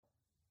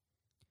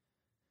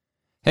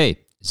Hey,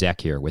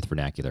 Zach here with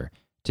Vernacular.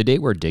 Today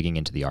we're digging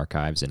into the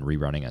archives and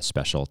rerunning a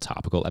special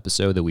topical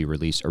episode that we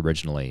released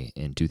originally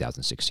in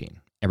 2016.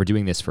 And we're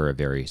doing this for a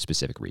very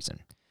specific reason.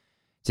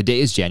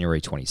 Today is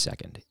January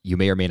 22nd. You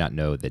may or may not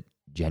know that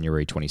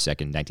January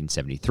 22nd,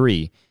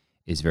 1973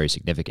 is very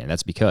significant.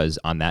 That's because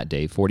on that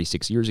day,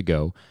 46 years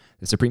ago,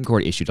 the Supreme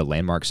Court issued a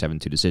landmark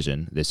 7-2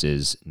 decision. This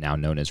is now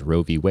known as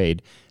Roe v.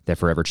 Wade, that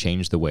forever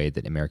changed the way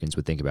that Americans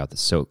would think about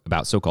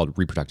so-called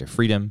reproductive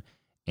freedom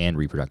and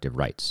reproductive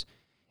rights.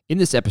 In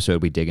this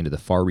episode, we dig into the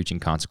far-reaching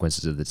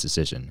consequences of this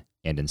decision,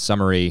 and in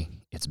summary,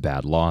 it's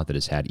bad law that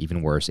has had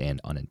even worse and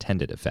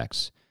unintended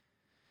effects.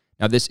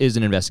 Now, this is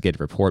an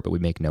investigative report, but we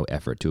make no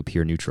effort to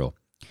appear neutral.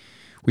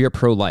 We are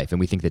pro-life, and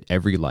we think that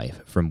every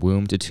life, from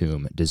womb to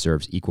tomb,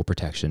 deserves equal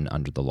protection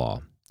under the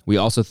law. We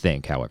also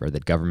think, however,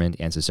 that government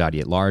and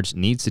society at large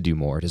needs to do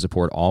more to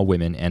support all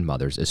women and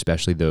mothers,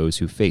 especially those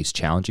who face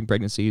challenging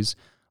pregnancies,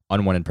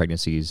 unwanted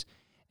pregnancies,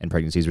 and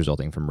pregnancies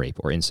resulting from rape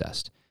or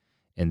incest.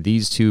 And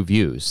these two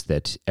views,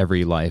 that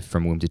every life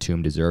from womb to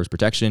tomb deserves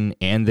protection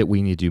and that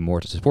we need to do more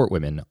to support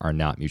women, are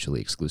not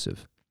mutually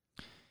exclusive.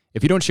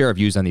 If you don't share our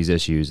views on these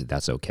issues,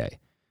 that's okay.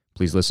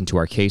 Please listen to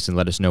our case and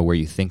let us know where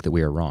you think that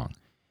we are wrong.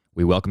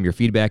 We welcome your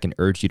feedback and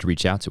urge you to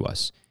reach out to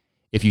us.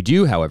 If you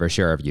do, however,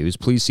 share our views,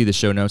 please see the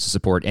show notes to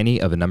support any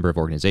of a number of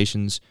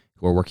organizations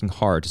who are working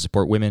hard to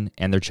support women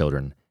and their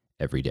children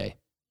every day.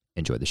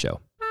 Enjoy the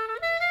show.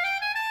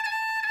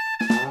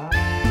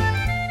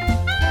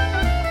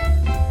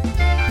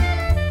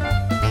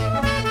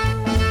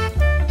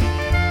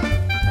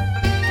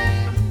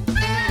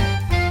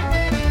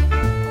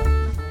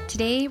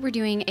 Today, we're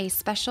doing a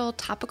special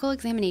topical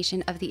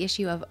examination of the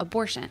issue of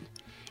abortion,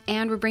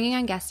 and we're bringing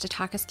on guests to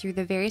talk us through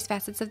the various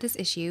facets of this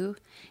issue.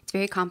 It's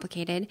very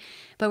complicated,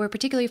 but we're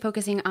particularly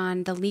focusing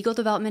on the legal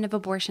development of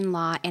abortion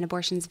law and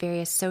abortion's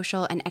various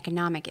social and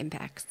economic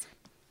impacts.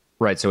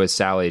 Right. So as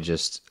Sally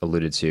just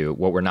alluded to,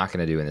 what we're not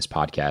going to do in this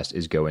podcast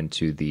is go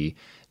into the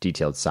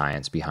detailed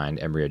science behind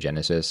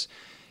embryogenesis,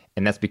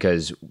 and that's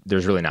because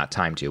there's really not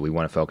time to. We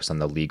want to focus on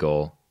the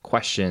legal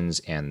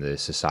questions and the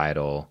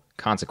societal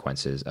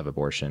consequences of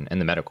abortion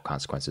and the medical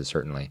consequences,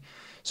 certainly.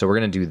 So we're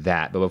going to do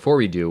that. But before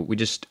we do, we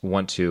just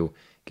want to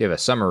give a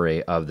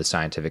summary of the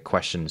scientific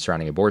questions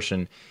surrounding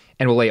abortion,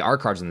 and we'll lay our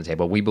cards on the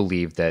table. We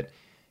believe that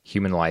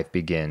human life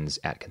begins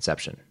at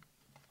conception.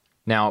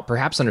 Now,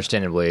 perhaps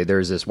understandably,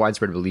 there's this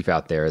widespread belief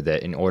out there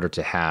that in order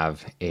to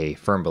have a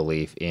firm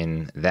belief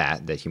in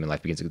that human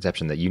life begins at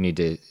conception, that you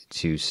need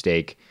to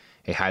stake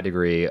a high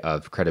degree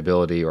of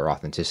credibility or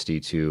authenticity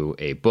to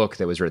a book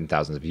that was written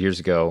thousands of years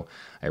ago,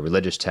 a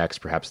religious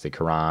text, perhaps the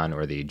Quran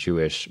or the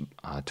Jewish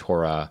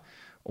Torah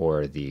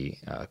or the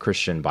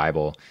Christian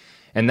Bible.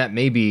 And that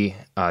may be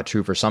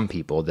true for some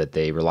people, that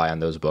they rely on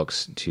those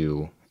books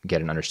to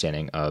get an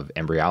understanding of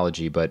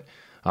embryology. But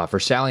for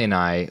Sally and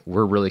I,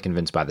 we're really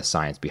convinced by the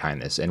science behind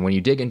this. And when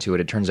you dig into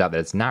it, it turns out that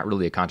it's not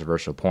really a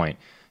controversial point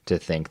to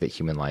think that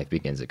human life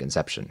begins at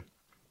conception.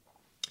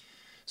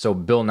 So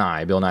Bill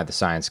Nye the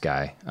science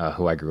guy,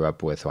 who I grew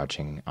up with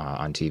watching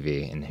on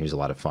TV, and he was a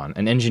lot of fun,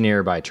 an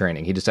engineer by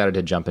training, he decided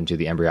to jump into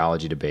the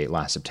embryology debate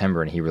last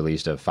September, and he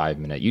released a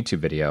 5-minute YouTube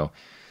video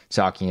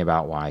talking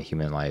about why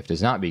human life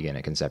does not begin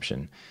at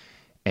conception.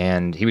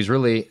 And he was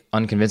really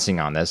unconvincing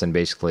on this and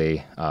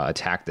basically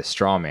attacked the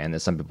straw man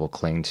that some people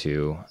cling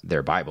to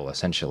their Bible,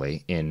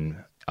 essentially, in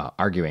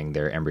arguing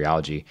their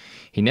embryology.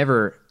 He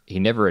never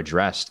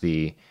addressed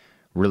the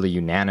really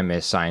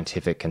unanimous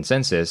scientific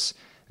consensus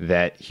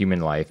that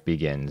human life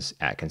begins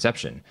at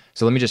conception.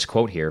 So let me just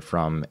quote here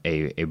from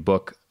a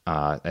book,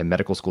 a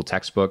medical school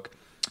textbook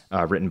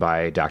written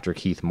by Dr.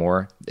 Keith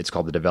Moore. It's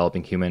called The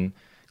Developing Human,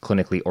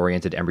 Clinically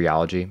Oriented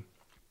Embryology.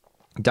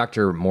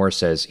 Dr. Moore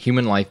says,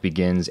 human life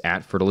begins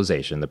at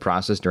fertilization, the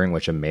process during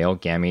which a male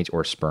gamete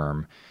or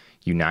sperm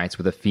unites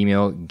with a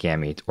female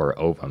gamete or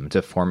ovum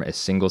to form a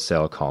single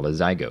cell called a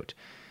zygote.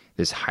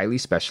 This highly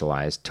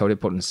specialized,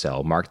 totipotent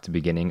cell marked the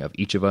beginning of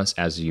each of us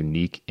as a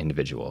unique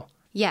individual.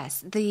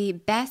 Yes, the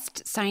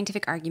best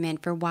scientific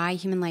argument for why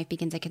human life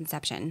begins at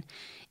conception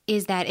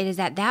is that it is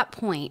at that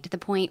point, the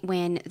point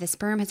when the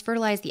sperm has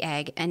fertilized the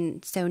egg,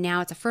 and so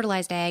now it's a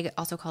fertilized egg,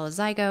 also called a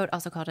zygote,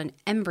 also called an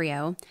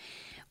embryo.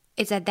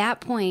 It's at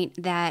that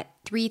point that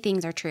 3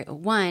 things are true.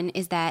 1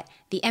 is that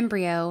the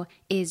embryo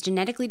is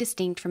genetically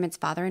distinct from its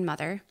father and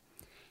mother,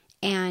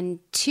 and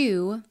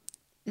 2,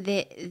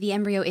 the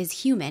embryo is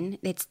human.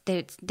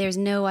 There's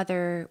no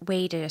other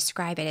way to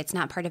describe it. It's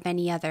not part of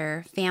any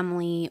other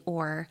family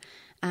or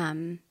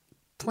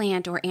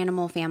plant or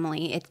animal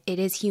family. It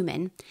is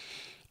human.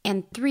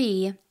 And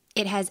 3,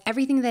 it has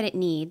everything that it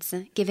needs,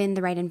 given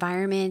the right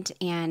environment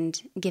and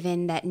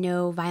given that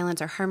no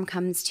violence or harm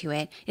comes to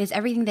it. It has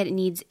everything that it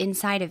needs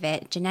inside of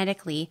it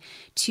genetically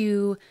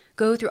to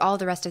go through all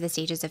the rest of the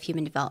stages of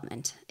human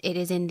development. It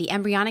is in the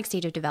embryonic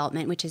stage of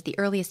development, which is the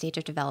earliest stage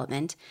of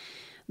development.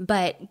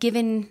 But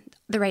given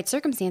the right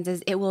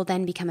circumstances, it will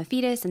then become a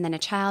fetus, and then a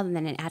child, and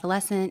then an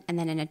adolescent, and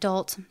then an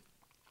adult.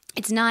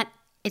 It's not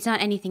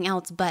anything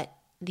else but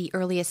the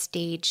earliest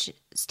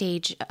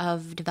stage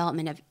of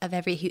development of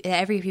every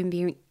human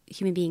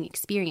being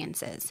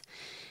experiences.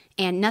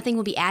 and nothing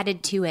will be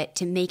added to it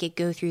to make it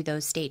go through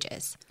those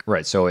stages.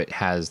 Right. So it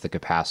has the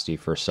capacity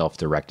for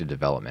self-directed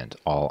development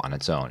all on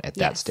its own at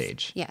that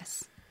stage.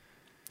 Yes.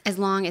 As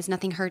long as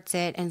nothing hurts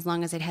it and as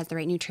long as it has the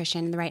right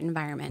nutrition and the right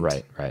environment.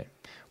 Right, right.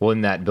 Well,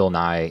 in that Bill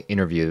Nye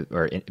interview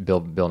or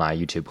Bill Nye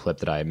YouTube clip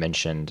that I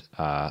mentioned,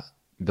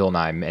 Bill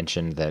Nye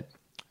mentioned that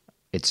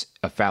it's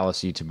a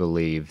fallacy to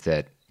believe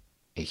that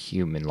a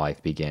human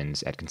life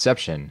begins at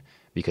conception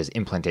because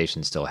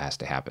implantation still has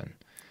to happen.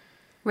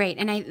 Right.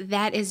 And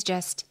that is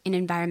just an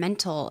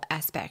environmental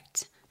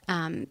aspect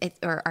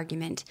or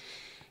argument.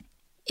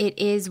 It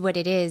is what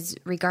it is,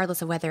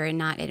 regardless of whether or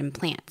not it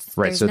implants.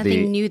 Right. There's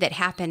nothing new that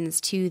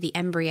happens to the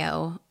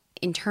embryo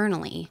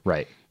internally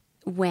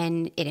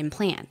when it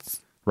implants.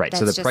 Right.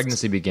 So the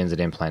pregnancy begins at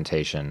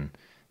implantation.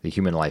 The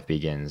human life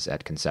begins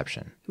at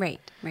conception. Right,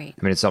 right.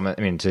 I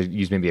mean, to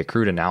use maybe a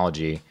crude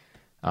analogy,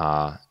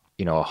 a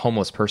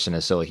homeless person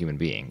is still a human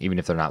being, even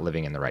if they're not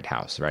living in the right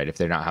house, right? If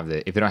they don't have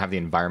the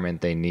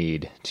environment they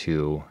need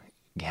to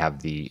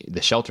have the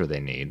shelter they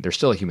need, they're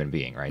still a human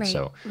being, right?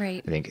 So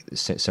I think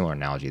similar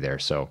analogy there.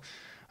 So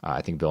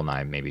I think Bill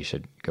Nye maybe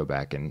should go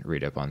back and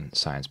read up on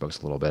science books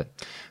a little bit.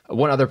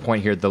 One other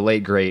point here, the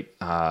late, great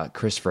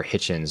Christopher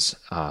Hitchens,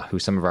 who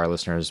some of our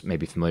listeners may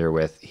be familiar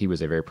with, he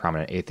was a very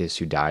prominent atheist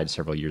who died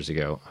several years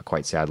ago,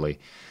 quite sadly.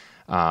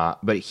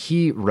 But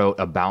he wrote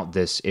about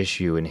this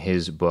issue in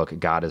his book,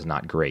 God is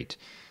Not Great.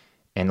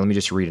 And let me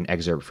just read an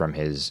excerpt from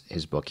his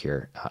book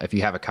here. If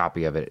you have a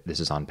copy of it, this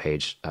is on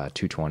page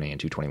 220 and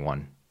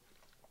 221.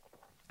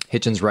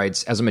 Hitchens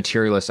writes, as a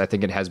materialist, I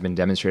think it has been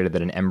demonstrated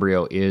that an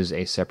embryo is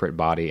a separate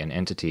body and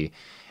entity,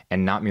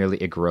 and not merely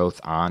a growth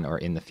on or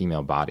in the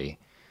female body.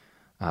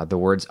 The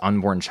words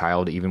unborn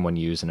child, even when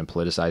used in a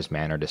politicized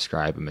manner,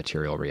 describe a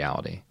material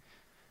reality.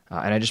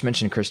 And I just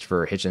mentioned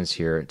Christopher Hitchens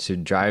here to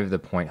drive the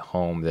point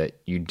home that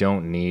you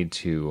don't need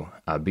to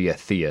be a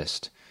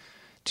theist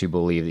to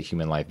believe that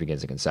human life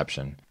begins at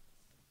conception.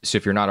 So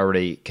if you're not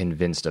already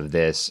convinced of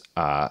this,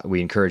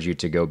 we encourage you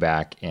to go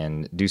back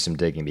and do some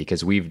digging,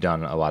 because we've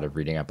done a lot of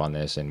reading up on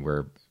this and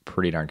we're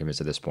pretty darn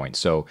convinced at this point.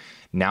 So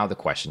now the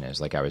question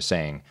is, like I was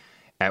saying,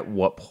 at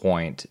what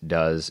point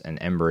does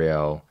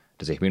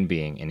a human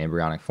being in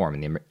embryonic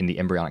form, in the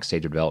embryonic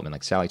stage of development,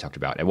 like Sally talked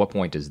about, at what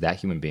point does that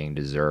human being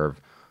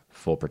deserve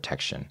full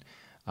protection?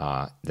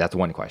 That's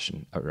one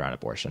question around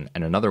abortion.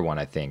 And another one,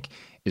 I think,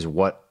 is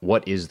what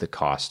is the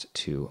cost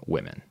to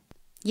women?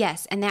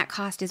 Yes, and that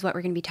cost is what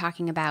we're going to be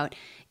talking about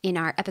in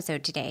our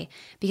episode today,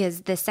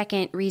 because the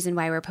second reason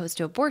why we're opposed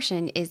to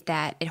abortion is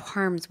that it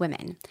harms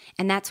women.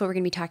 And that's what we're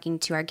going to be talking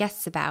to our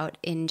guests about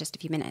in just a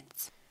few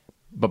minutes.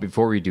 But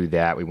before we do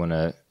that, we want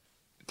to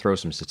throw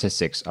some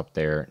statistics up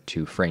there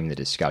to frame the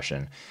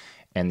discussion.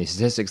 And the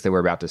statistics that we're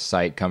about to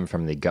cite come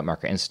from the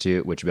Guttmacher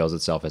Institute, which bills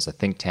itself as a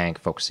think tank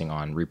focusing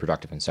on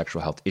reproductive and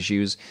sexual health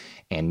issues.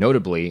 And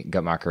notably,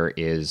 Guttmacher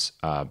is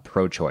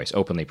pro-choice,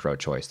 openly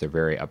pro-choice. They're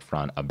very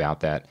upfront about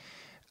that.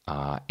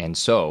 And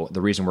so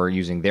the reason we're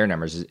using their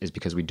numbers is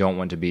because we don't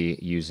want to be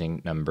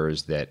using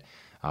numbers that,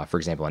 for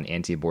example, an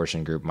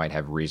anti-abortion group might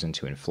have reason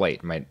to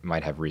inflate,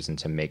 might have reason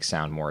to make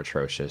sound more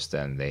atrocious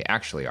than they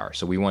actually are.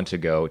 So we want to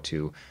go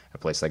to a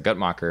place like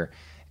Guttmacher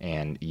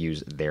and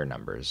use their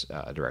numbers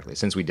directly.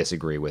 Since we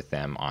disagree with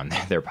them on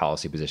their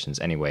policy positions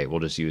anyway, we'll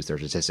just use their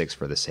statistics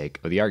for the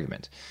sake of the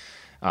argument.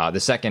 The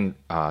second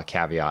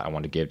caveat I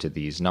want to give to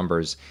these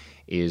numbers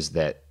is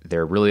that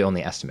they're really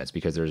only estimates,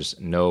 because there's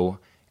no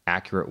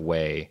accurate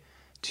way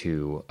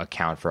to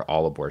account for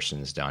all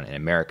abortions done in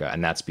America.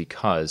 And that's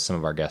because some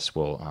of our guests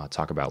will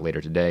talk about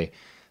later today,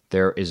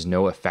 there is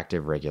no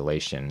effective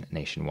regulation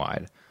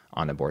nationwide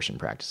on abortion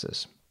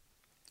practices.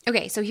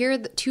 Okay, so here are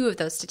two of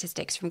those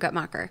statistics from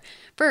Guttmacher.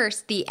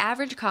 First, the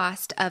average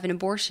cost of an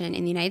abortion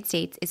in the United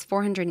States is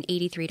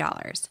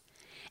 $483.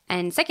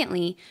 And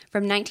secondly,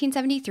 from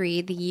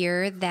 1973, the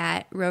year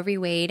that Roe v.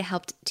 Wade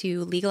helped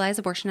to legalize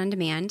abortion on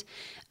demand,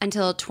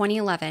 until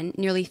 2011,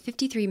 nearly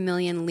 53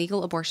 million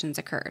legal abortions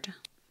occurred.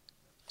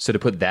 So to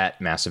put that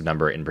massive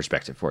number in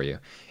perspective for you,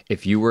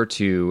 if you were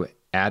to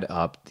add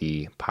up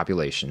the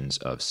populations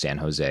of San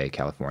Jose,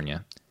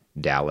 California,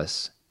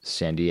 Dallas,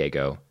 San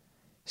Diego,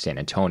 San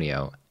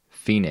Antonio,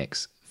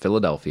 Phoenix,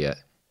 Philadelphia,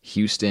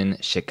 Houston,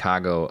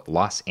 Chicago,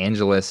 Los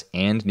Angeles,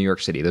 and New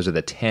York City, those are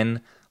the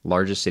 10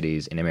 largest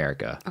cities in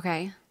America.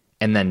 Okay.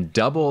 And then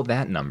double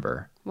that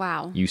number.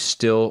 Wow. You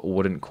still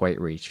wouldn't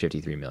quite reach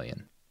 53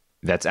 million.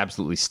 That's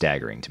absolutely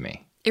staggering to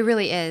me. It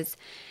really is.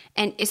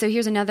 And so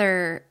here's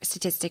another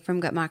statistic from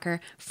Guttmacher.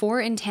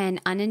 4 in 10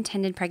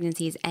 unintended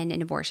pregnancies end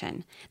in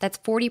abortion. That's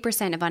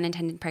 40% of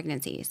unintended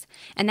pregnancies.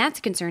 And that's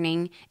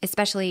concerning,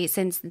 especially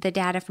since the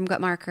data from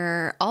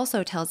Guttmacher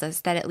also tells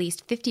us that at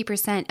least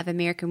 50% of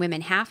American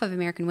women, half of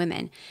American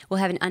women, will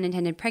have an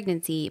unintended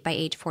pregnancy by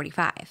age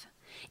 45.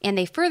 And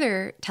they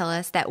further tell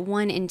us that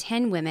 1 in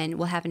 10 women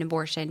will have an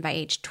abortion by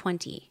age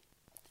 20.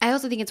 I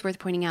also think it's worth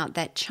pointing out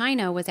that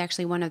China was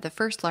actually one of the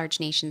first large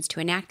nations to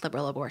enact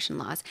liberal abortion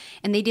laws,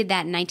 and they did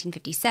that in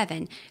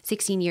 1957,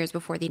 16 years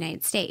before the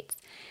United States.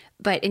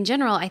 But in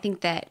general, I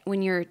think that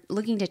when you're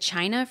looking to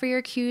China for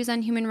your cues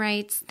on human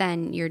rights,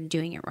 then you're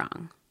doing it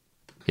wrong.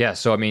 Yeah,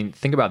 so I mean,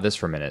 think about this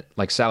for a minute.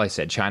 Like Sally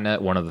said, China,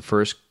 one of the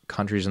first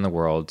countries in the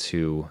world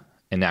to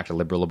enact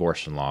liberal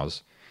abortion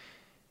laws.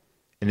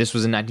 And this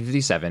was in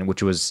 1957,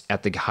 which was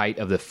at the height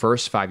of the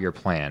first five-year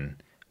plan,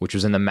 which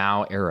was in the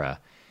Mao era.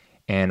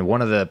 And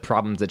one of the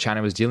problems that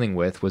China was dealing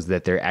with was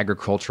that their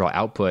agricultural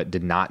output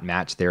did not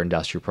match their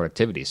industrial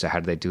productivity. So how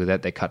did they do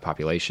that? They cut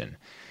population.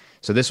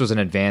 So this was an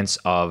advance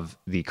of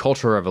the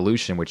Cultural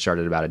Revolution, which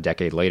started about a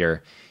decade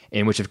later,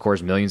 in which, of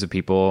course, millions of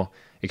people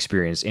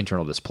experienced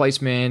internal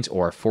displacement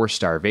or forced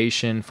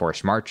starvation,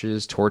 forced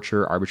marches,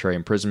 torture, arbitrary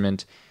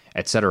imprisonment,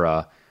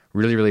 etc.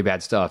 Really, really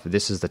bad stuff.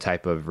 This is the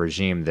type of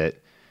regime that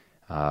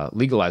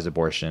legalized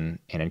abortion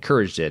and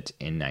encouraged it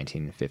in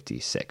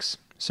 1956.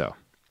 So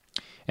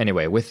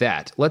anyway, with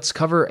that, let's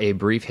cover a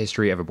brief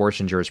history of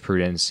abortion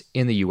jurisprudence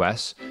in the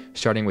U.S.,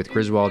 starting with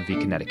Griswold v.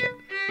 Connecticut.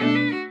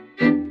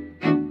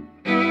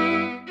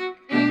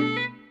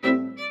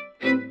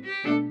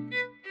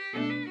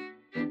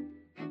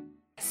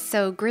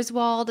 So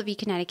Griswold v.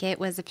 Connecticut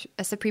was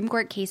a Supreme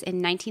Court case in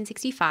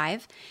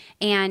 1965.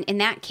 And in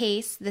that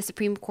case, the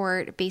Supreme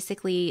Court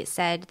basically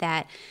said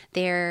that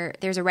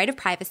there's a right of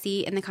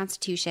privacy in the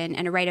Constitution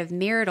and a right of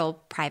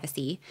marital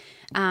privacy.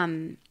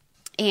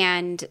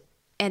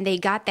 And they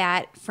got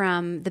that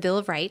from the Bill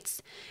of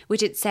Rights,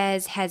 which it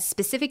says has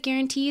specific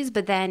guarantees,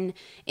 but then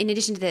in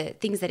addition to the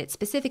things that it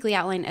specifically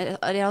outlined,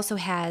 it also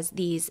has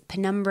these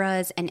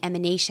penumbras and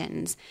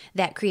emanations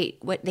that create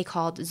what they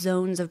called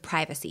zones of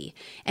privacy.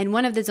 And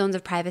one of the zones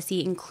of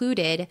privacy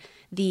included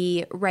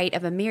the right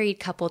of a married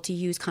couple to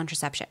use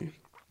contraception.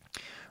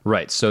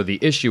 Right. So the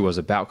issue was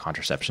about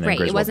contraception. Right.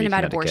 It wasn't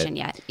about abortion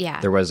yet. Yeah.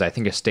 There was, I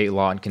think, a state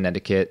law in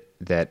Connecticut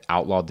that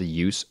outlawed the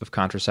use of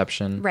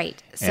contraception.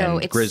 Right. So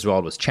and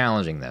Griswold was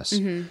challenging this.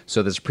 Mm-hmm.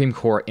 So the Supreme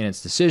Court, in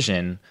its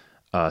decision,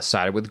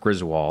 sided with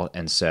Griswold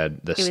and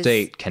said the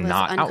state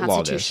cannot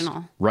outlaw this.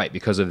 Right.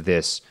 Because of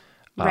this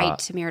right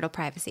to marital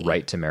privacy.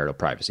 Right to marital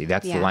privacy.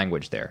 That's the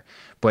language there.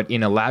 But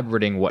in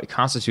elaborating what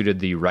constituted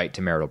the right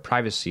to marital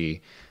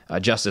privacy,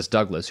 Justice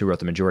Douglas, who wrote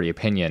the majority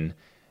opinion,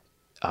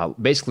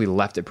 basically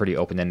left it pretty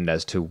open-ended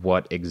as to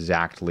what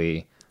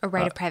exactly a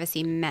right of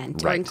privacy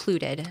meant or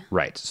included.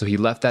 Right. So he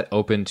left that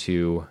open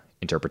to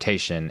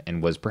interpretation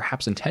and was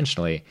perhaps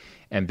intentionally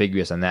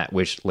ambiguous on that,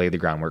 which laid the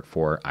groundwork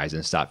for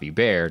Eisenstadt v.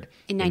 Baird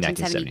in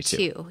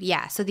 1972.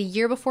 Yeah. So the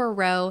year before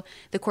Roe,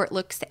 the court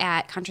looks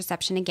at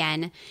contraception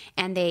again,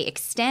 and they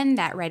extend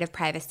that right of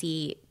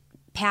privacy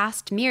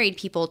past married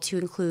people to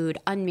include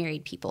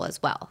unmarried people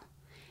as well.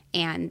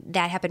 And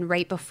that happened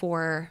right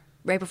before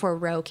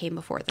Roe came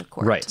before the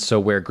court. Right. So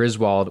where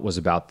Griswold was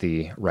about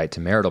the right to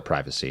marital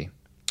privacy,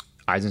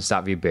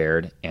 Eisenstadt v.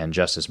 Baird and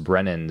Justice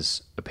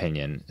Brennan's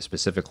opinion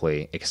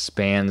specifically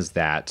expands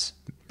that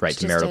right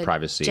to marital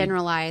privacy.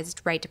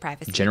 Generalized right to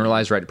privacy.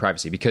 Generalized right to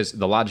privacy. Because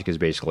the logic is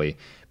basically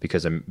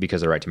because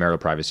the right to marital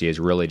privacy is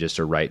really just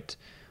a right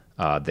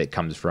that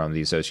comes from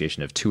the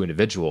association of two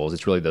individuals.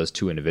 It's really those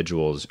two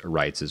individuals'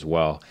 rights as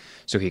well.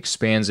 So he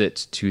expands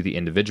it to the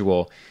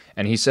individual.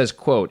 And he says,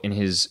 quote, in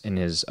his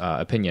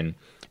opinion,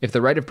 if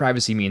the right of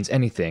privacy means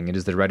anything, it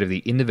is the right of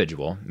the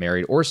individual,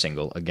 married or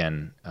single,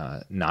 again,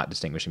 not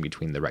distinguishing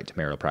between the right to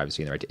marital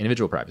privacy and the right to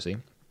individual privacy,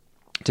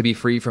 to be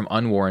free from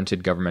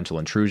unwarranted governmental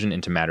intrusion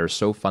into matters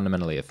so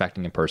fundamentally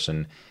affecting a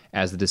person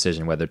as the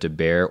decision whether to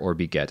bear or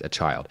beget a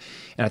child.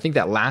 And I think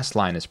that last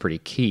line is pretty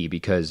key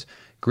because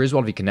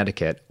Griswold v.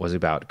 Connecticut was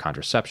about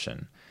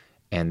contraception.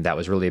 And that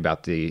was really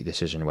about the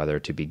decision whether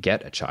to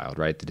beget a child,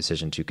 right? The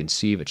decision to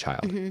conceive a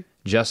child. Mm-hmm.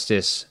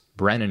 Justice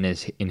Brennan,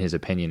 in his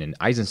opinion in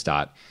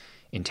Eisenstadt,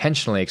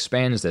 intentionally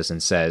expands this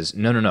and says,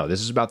 no,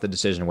 this is about the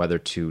decision whether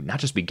to not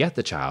just beget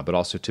the child, but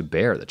also to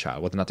bear the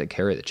child, whether or not to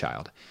carry the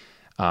child.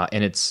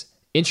 And it's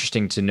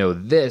interesting to know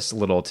this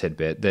little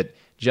tidbit that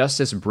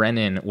Justice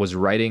Brennan was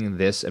writing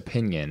this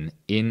opinion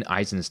in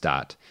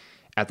Eisenstadt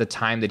at the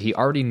time that he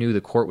already knew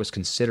the court was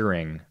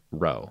considering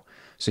Roe.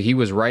 So he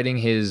was writing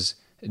his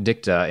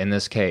dicta in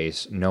this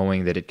case,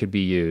 knowing that it could be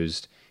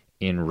used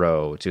in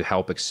Roe to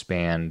help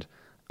expand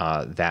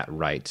that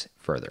right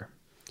further.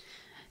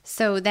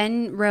 So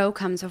then Roe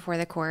comes before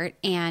the court,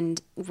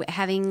 and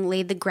having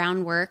laid the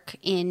groundwork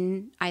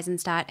in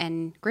Eisenstadt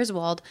and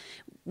Griswold,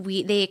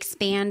 they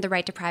expand the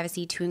right to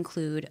privacy to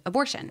include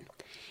abortion.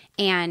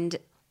 And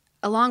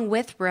along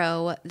with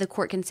Roe, the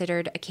court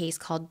considered a case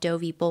called Doe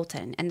v.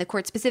 Bolton, and the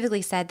court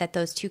specifically said that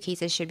those two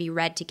cases should be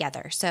read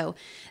together. So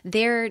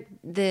the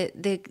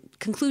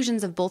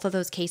conclusions of both of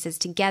those cases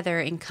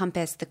together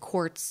encompass the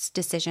court's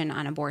decision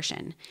on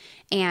abortion.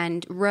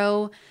 And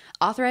Roe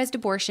authorized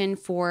abortion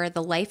for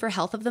the life or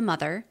health of the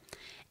mother,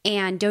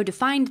 and Doe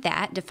defined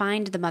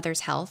the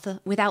mother's health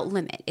without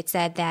limit. It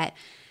said that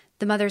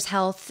the mother's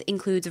health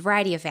includes a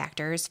variety of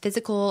factors: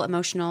 physical,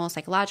 emotional,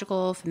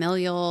 psychological,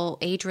 familial,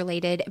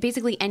 age-related,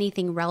 basically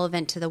anything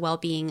relevant to the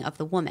well-being of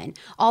the woman.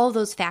 All of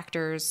those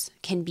factors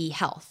can be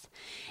health.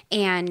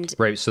 And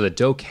right, so the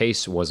Doe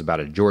case was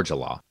about a Georgia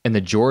law. And the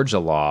Georgia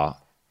law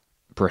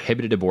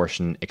prohibited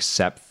abortion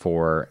except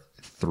for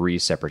 3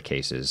 separate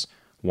cases.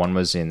 One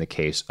was in the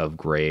case of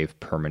grave,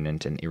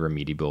 permanent, and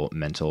irremediable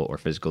mental or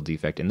physical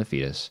defect in the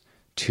fetus.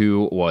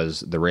 2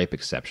 was the rape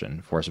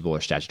exception, forcible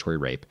or statutory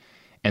rape,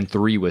 and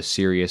 3 was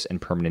serious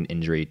and permanent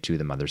injury to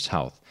the mother's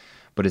health.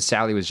 But as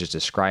Sally was just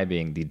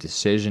describing, the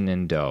decision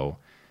in Doe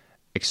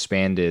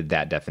expanded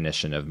that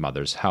definition of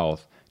mother's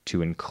health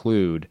to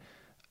include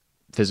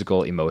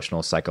physical,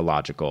 emotional,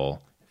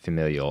 psychological,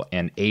 familial,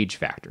 and age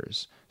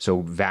factors.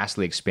 So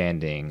vastly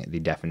expanding the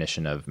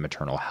definition of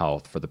maternal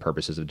health for the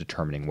purposes of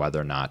determining whether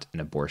or not an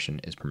abortion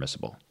is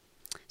permissible.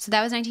 So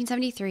that was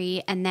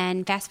 1973. And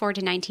then fast forward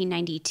to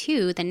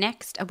 1992, the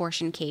next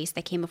abortion case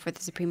that came before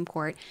the Supreme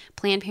Court,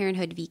 Planned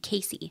Parenthood v.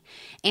 Casey.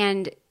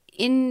 And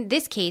in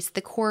this case,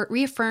 the court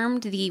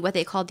reaffirmed what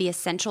they called the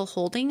essential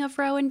holding of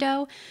Roe and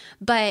Doe,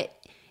 but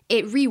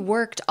it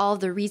reworked all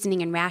the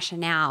reasoning and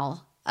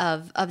rationale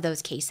of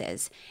those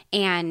cases.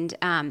 And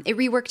it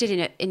reworked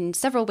it in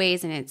several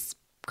ways, and it's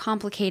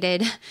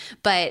complicated.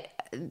 But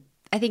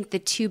I think the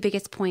two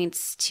biggest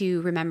points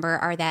to remember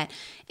are that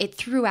it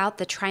threw out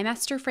the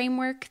trimester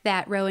framework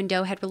that Roe and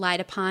Doe had relied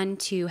upon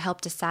to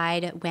help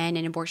decide when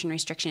an abortion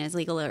restriction is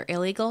legal or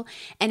illegal.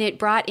 And it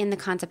brought in the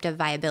concept of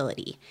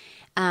viability,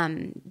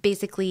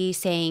 basically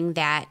saying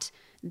that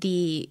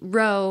the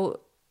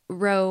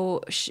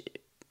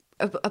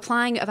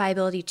applying a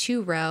viability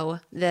to Roe,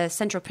 the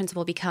central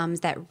principle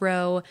becomes that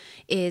Roe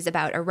is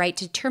about a right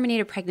to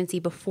terminate a pregnancy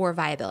before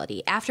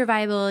viability. After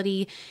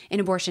viability, an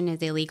abortion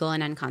is illegal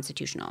and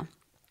unconstitutional.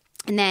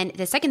 And then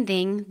the second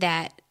thing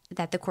that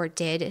the court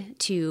did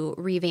to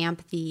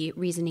revamp the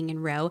reasoning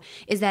in Roe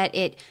is that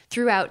it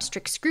threw out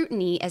strict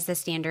scrutiny as the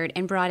standard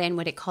and brought in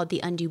what it called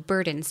the undue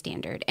burden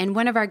standard. And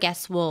one of our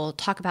guests will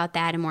talk about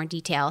that in more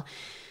detail.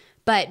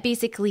 But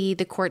basically,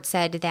 the court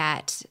said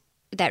that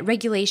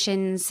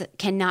regulations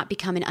cannot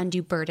become an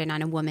undue burden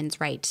on a woman's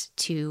right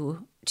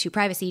to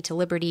privacy, to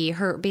liberty.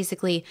 Her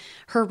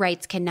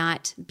rights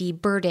cannot be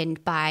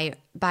burdened by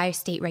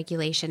state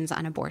regulations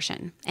on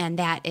abortion. And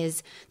that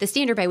is the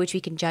standard by which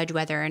we can judge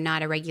whether or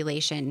not a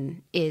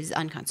regulation is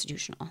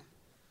unconstitutional.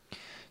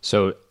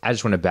 So I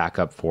just want to back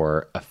up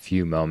for a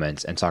few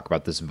moments and talk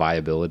about this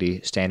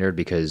viability standard,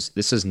 because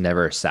this has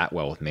never sat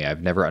well with me.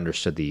 I've never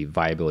understood the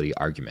viability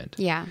argument.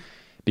 Yeah.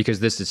 Because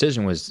this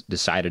decision was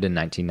decided in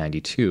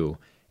 1992,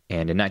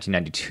 and in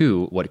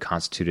 1992, what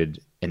constituted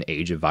an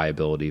age of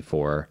viability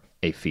for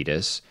a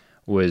fetus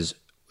was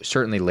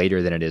certainly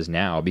later than it is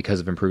now because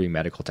of improving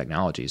medical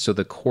technology. So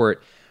the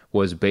court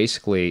was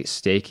basically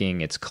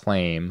staking its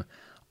claim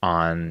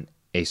on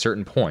a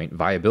certain point,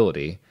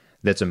 viability,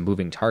 that's a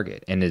moving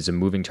target and is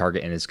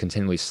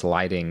continually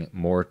sliding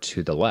more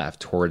to the left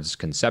towards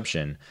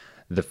conception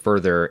the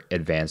further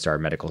advanced our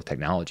medical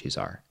technologies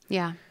are.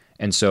 Yeah.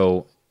 And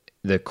so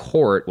the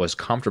court was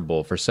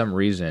comfortable for some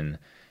reason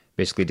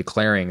basically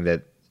declaring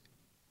that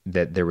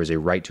there was a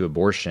right to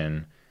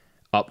abortion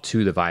up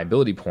to the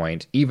viability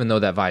point, even though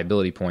that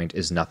viability point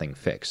is nothing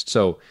fixed.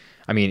 So,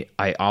 I mean,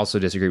 I also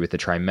disagree with the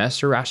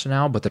trimester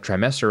rationale, but the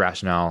trimester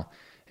rationale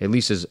at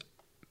least is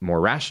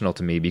more rational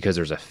to me because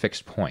there's a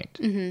fixed point.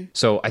 Mm-hmm.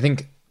 So I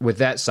think with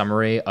that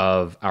summary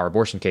of our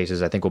abortion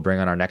cases, I think we'll bring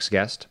on our next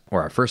guest,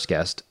 or our first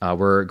guest.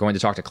 We're going to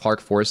talk to Clark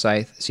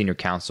Forsyth, Senior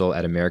Counsel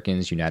at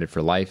Americans United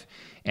for Life,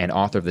 and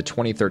author of the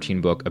 2013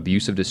 book,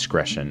 Abuse of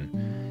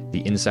Discretion,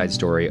 The Inside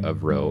Story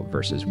of Roe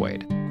versus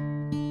Wade.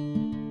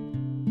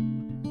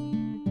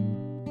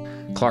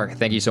 Clark,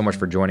 thank you so much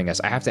for joining us.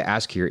 I have to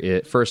ask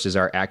here, first, is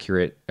our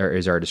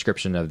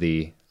description of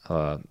the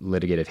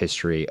litigative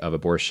history of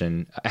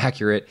abortion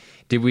accurate?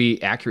 Did we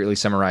accurately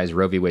summarize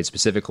Roe v. Wade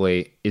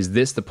specifically? Is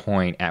this the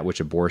point at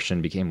which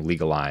abortion became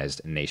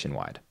legalized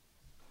nationwide?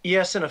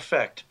 Yes, in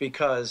effect,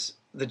 because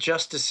the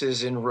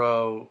justices in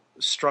Roe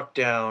struck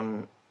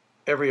down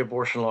every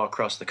abortion law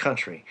across the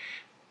country.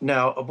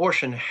 Now,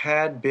 abortion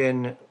had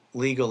been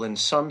legal in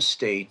some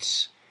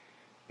states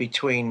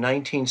between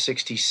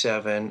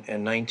 1967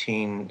 and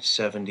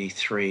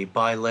 1973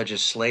 by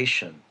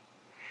legislation,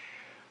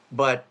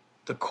 but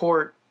the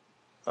court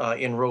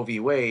in Roe v.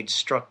 Wade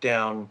struck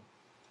down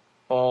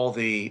all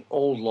the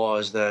old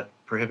laws that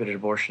prohibited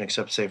abortion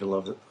except to save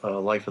the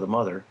life of the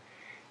mother,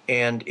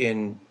 and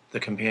in the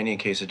companion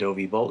case of Doe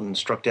v. Bolton,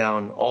 struck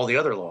down all the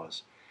other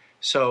laws.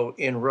 So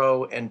in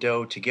Roe and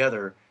Doe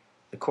together,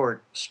 the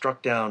court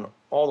struck down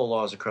all the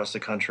laws across the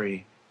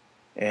country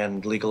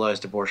and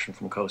legalized abortion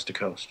from coast to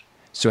coast.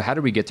 So how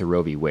did we get to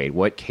Roe v. Wade?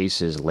 What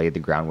cases laid the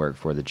groundwork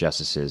for the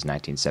justices'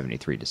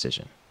 1973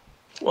 decision?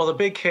 Well, the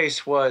big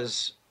case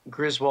was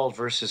Griswold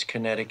versus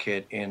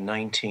Connecticut in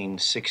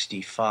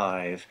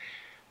 1965,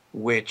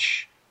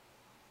 which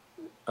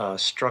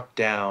struck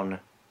down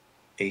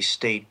a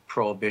state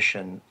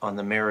prohibition on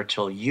the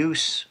marital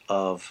use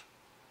of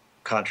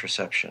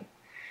contraception.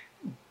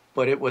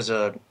 But it was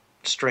a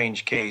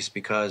strange case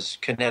because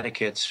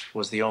Connecticut's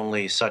was the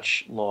only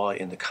such law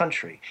in the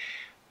country.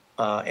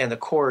 And the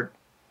court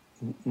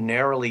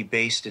narrowly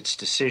based its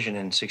decision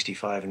in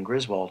 65 in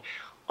Griswold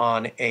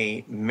on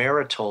a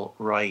marital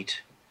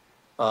right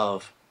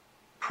of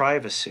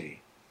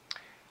privacy.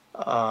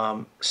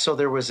 So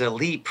there was a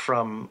leap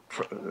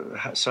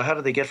so how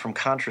did they get from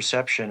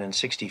contraception in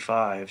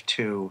 65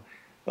 to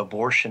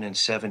abortion in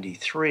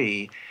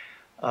 73?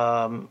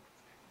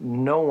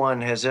 no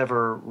one has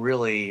ever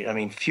really, I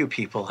mean, few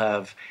people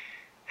have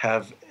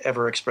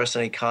ever expressed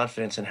any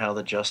confidence in how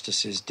the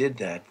justices did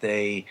that.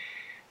 They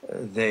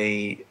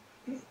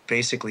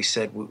basically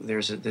said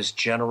there's this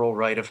general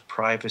right of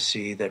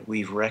privacy that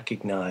we've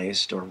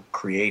recognized or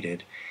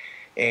created,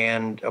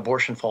 and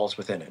abortion falls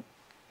within it.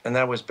 And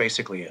that was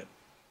basically it.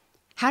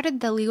 How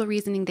did the legal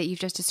reasoning that you've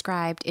just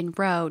described in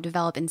Roe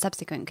develop in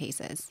subsequent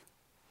cases?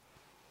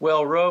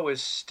 Well, Roe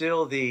is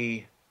still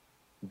the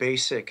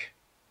basic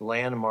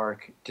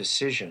landmark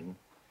decision,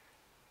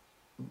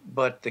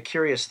 but the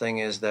curious thing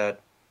is that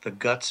the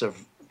guts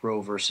of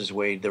Roe versus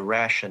Wade, the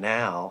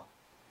rationale,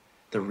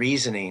 the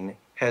reasoning,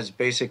 has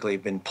basically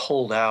been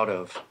pulled out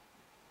of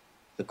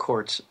the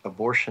court's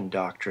abortion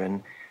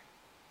doctrine.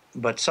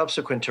 But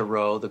subsequent to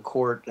Roe, the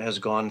court has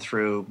gone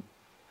through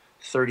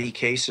 30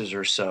 cases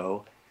or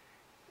so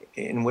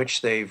in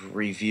which they've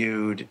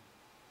reviewed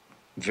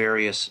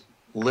various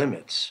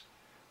limits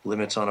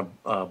on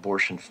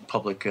abortion,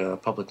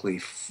 publicly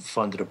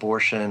funded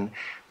abortion,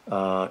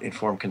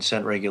 informed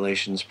consent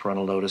regulations,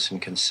 parental notice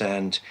and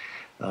consent,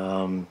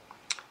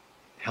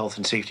 health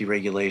and safety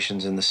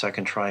regulations in the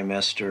second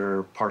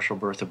trimester, partial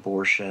birth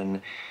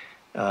abortion,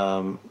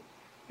 and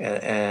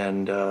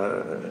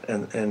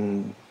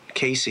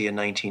Casey in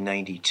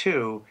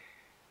 1992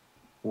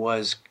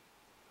 was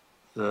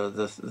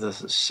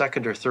the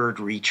second or third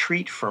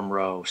retreat from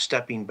Roe,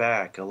 stepping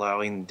back,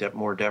 allowing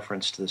more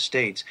deference to the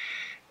states.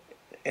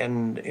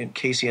 And in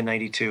Casey in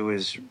 92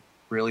 is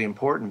really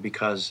important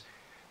because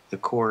the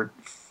court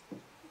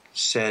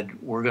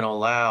said we're going to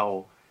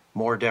allow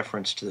more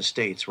deference to the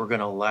states. We're going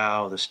to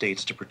allow the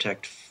states to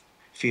protect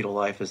fetal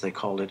life, as they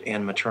called it,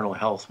 and maternal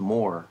health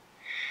more.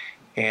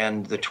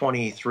 And the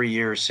 23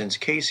 years since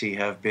Casey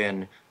have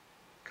been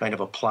kind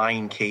of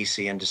applying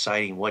Casey and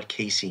deciding what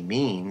Casey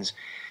means,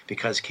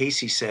 because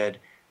Casey said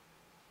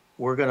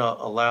we're going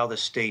to allow the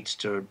states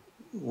to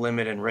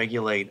limit and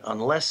regulate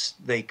unless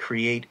they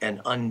create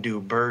an undue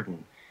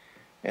burden.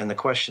 And the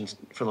question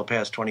for the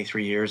past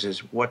 23 years is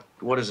what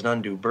does an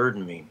undue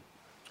burden mean?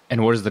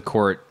 And what has the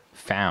court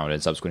found in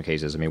subsequent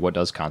cases? I mean, what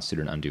does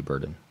constitute an undue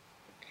burden?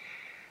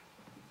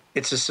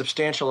 It's a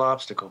substantial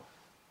obstacle.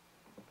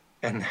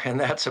 And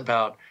that's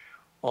about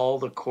all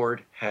the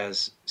court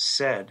has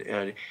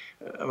said.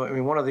 I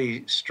mean, one of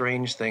the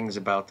strange things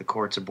about the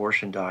court's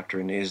abortion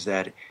doctrine is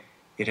that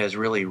it has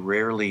really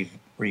rarely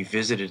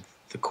revisited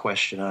the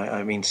question.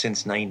 I mean,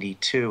 since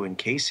 92 in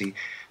Casey,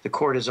 the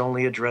court has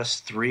only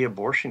addressed 3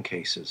 abortion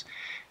cases.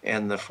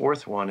 And the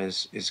fourth one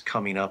is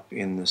coming up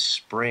in the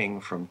spring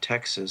from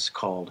Texas,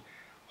 called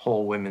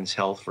Whole Women's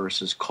Health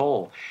versus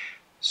Cole.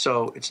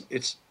 So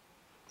it's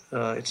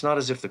not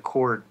as if the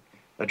court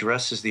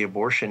addresses the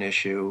abortion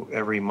issue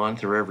every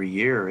month or every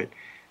year.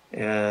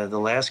 The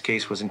last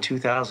case was in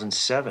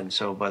 2007,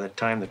 so by the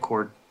time the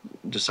court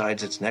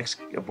decides its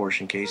next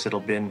abortion case, it'll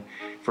been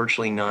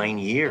virtually 9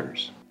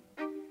 years.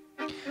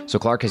 So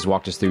Clark has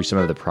walked us through some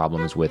of the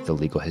problems with the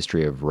legal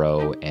history of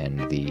Roe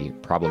and the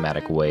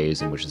problematic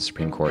ways in which the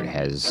Supreme Court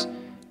has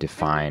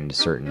defined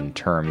certain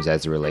terms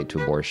as they relate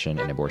to abortion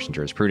and abortion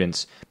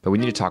jurisprudence. But we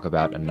need to talk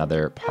about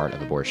another part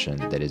of abortion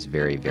that is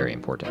very, very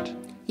important.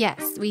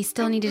 Yes, we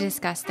still need to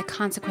discuss the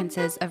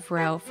consequences of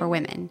Roe for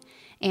women.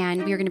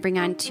 And we are going to bring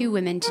on 2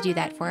 women to do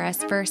that for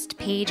us. First,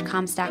 Paige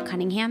Comstock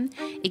Cunningham,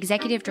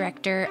 Executive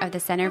Director of the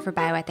Center for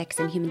Bioethics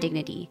and Human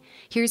Dignity.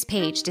 Here's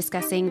Paige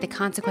discussing the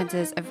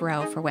consequences of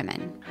Roe for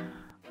women.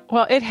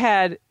 Well, it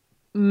had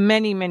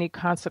many, many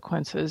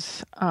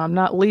consequences,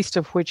 not least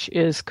of which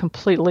is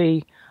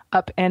completely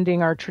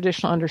upending our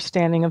traditional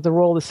understanding of the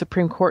role of the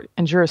Supreme Court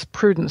in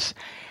jurisprudence.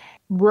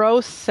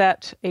 Roe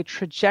set a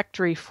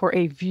trajectory for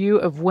a view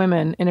of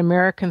women in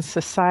American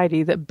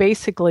society that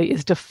basically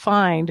is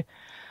defined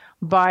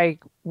by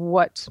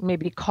what may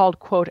be called,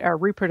 quote, our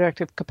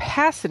reproductive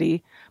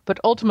capacity, but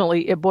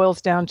ultimately it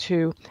boils down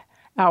to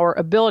our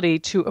ability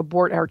to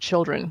abort our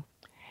children.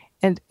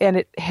 And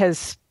it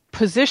has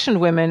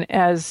positioned women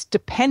as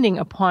depending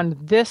upon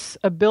this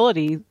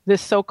ability,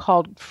 this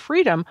so-called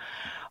freedom,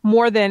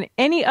 more than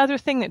any other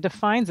thing that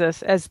defines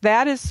us, as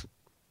that is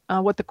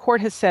what the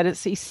court has said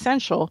is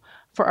essential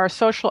for our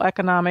social,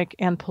 economic,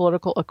 and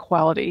political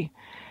equality.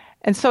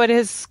 And so it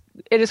has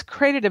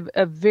created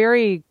a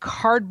very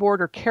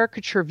cardboard or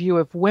caricature view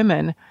of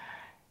women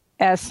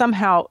as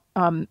somehow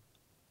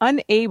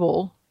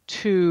unable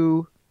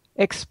to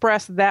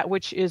express that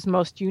which is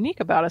most unique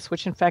about us,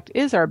 which in fact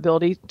is our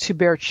ability to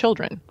bear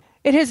children.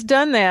 It has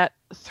done that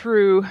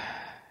for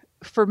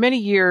many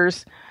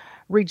years,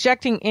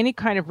 rejecting any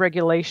kind of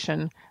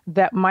regulation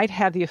that might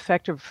have the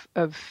effect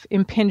of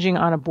impinging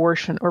on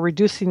abortion or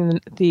reducing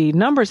the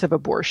numbers of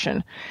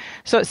abortion.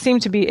 So it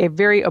seemed to be a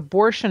very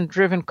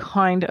abortion-driven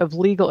kind of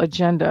legal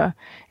agenda,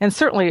 and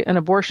certainly an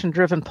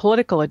abortion-driven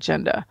political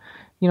agenda.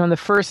 You know, in the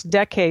first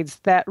decades,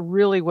 that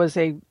really was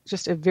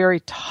just a very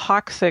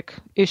toxic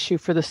issue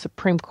for the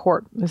Supreme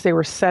Court as they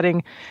were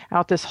setting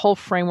out this whole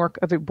framework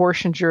of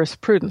abortion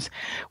jurisprudence.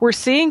 We're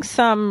seeing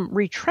some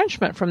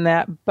retrenchment from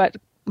that, but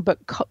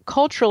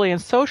culturally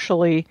and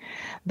socially,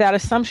 that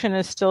assumption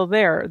is still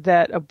there,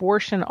 that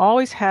abortion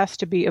always has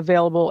to be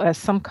available as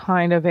some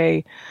kind of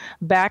a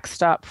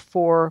backstop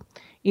for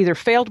either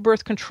failed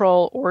birth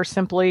control or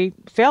simply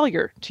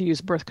failure to use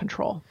birth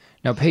control.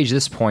 Now, Paige,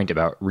 this point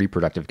about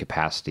reproductive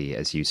capacity,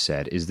 as you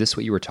said, is this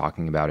what you were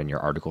talking about in your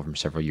article from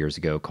several years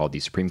ago called The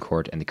Supreme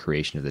Court and the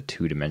Creation of the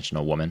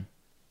Two-Dimensional Woman?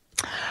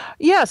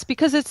 Yes,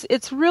 because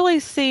it's really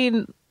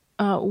seen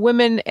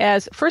women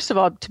as, first of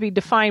all, to be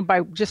defined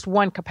by just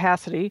one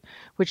capacity,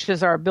 which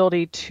is our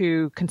ability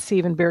to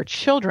conceive and bear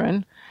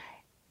children,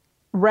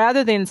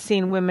 rather than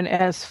seeing women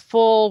as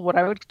full, what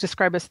I would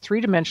describe as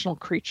three-dimensional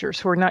creatures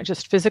who are not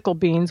just physical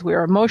beings. We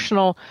are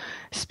emotional,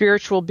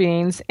 spiritual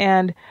beings,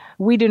 and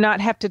we do not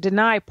have to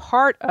deny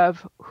part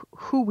of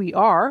who we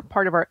are,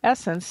 part of our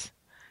essence,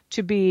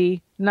 to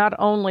be not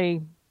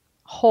only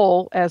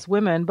whole as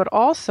women, but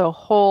also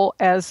whole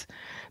as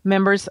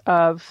members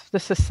of the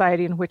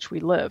society in which we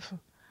live.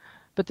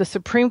 But the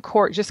Supreme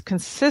Court just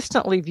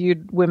consistently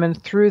viewed women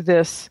through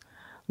this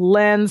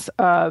lens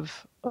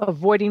of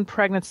avoiding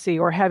pregnancy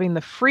or having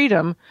the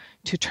freedom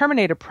to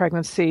terminate a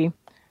pregnancy,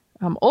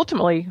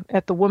 ultimately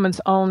at the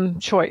woman's own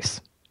choice.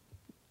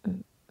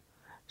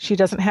 She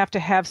doesn't have to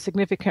have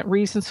significant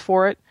reasons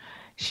for it.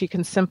 She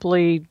can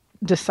simply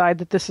decide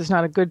that this is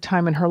not a good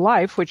time in her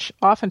life, which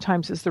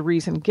oftentimes is the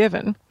reason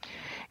given,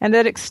 and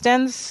that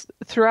extends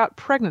throughout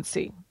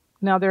pregnancy.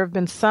 Now, there have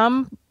been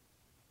some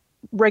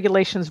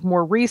regulations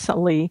more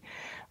recently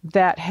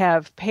that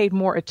have paid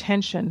more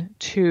attention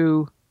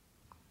to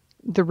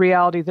the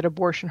reality that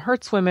abortion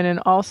hurts women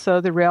and also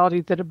the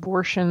reality that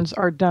abortions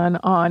are done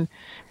on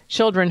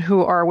children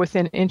who are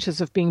within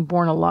inches of being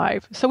born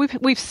alive. So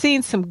we've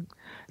seen some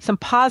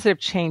positive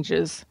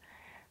changes,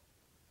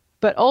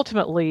 but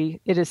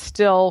ultimately it is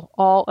still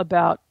all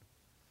about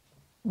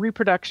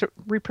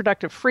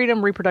reproductive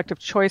freedom, reproductive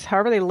choice,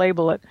 however they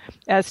label it,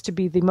 as to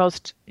be the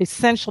most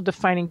essential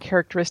defining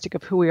characteristic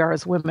of who we are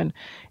as women.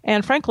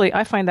 And frankly,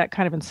 I find that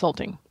kind of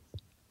insulting.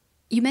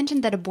 You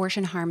mentioned that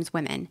abortion harms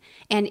women,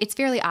 and it's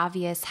fairly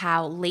obvious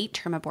how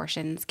late-term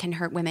abortions can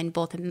hurt women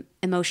both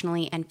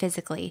emotionally and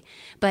physically.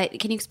 But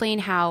can you explain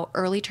how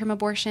early-term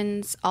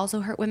abortions also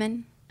hurt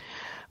women?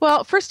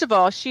 Well, first of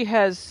all, she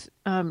has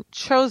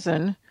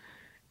chosen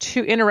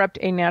to interrupt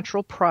a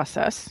natural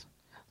process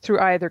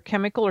through either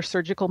chemical or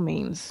surgical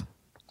means.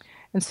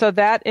 And so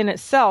that in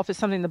itself is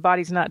something the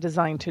body's not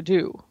designed to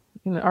do.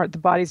 The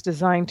body's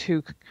designed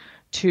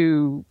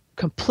to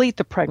complete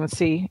the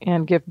pregnancy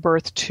and give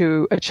birth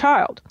to a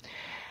child.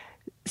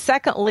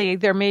 Secondly,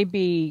 there may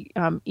be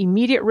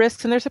immediate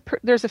risks, and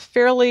there's a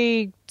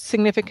fairly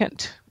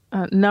significant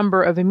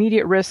number of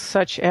immediate risks,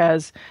 such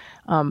as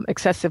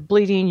excessive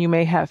bleeding. You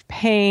may have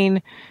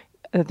pain.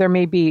 There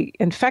may be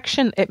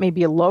infection. It may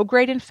be a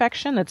low-grade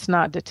infection that's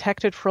not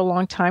detected for a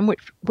long time,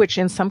 which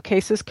in some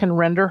cases can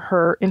render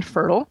her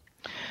infertile.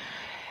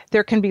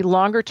 There can be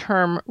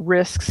longer-term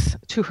risks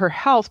to her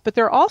health, but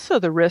there are also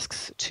the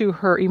risks to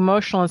her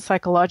emotional and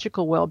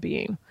psychological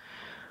well-being.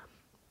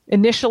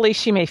 Initially,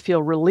 she may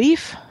feel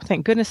relief.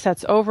 Thank goodness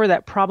that's over.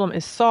 That problem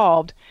is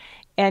solved.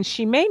 And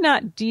she may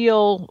not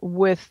deal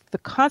with the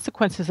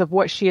consequences of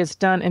what she has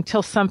done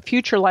until some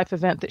future life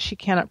event that she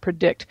cannot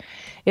predict.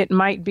 It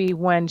might be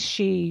when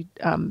she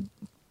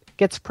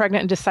gets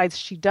pregnant and decides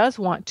she does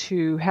want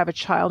to have a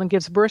child and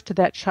gives birth to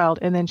that child,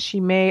 and then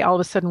she may all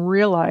of a sudden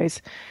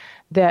realize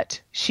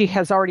that she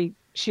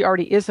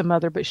already is a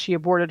mother, but she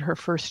aborted her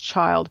first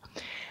child.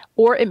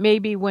 Or it may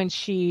be when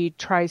she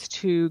tries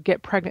to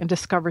get pregnant and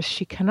discovers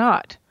she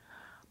cannot.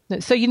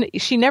 So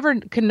she never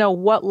can know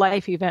what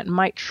life event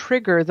might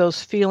trigger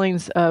those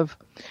feelings of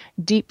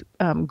deep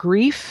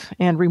grief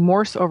and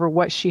remorse over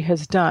what she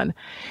has done.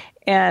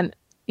 And,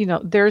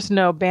 there's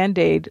no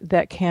Band-Aid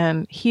that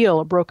can heal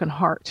a broken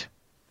heart.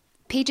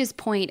 Paige's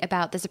point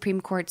about the Supreme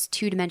Court's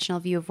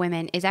two-dimensional view of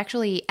women is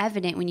actually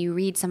evident when you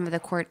read some of the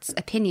court's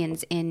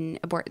opinions in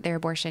their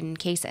abortion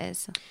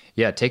cases.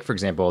 Yeah, take, for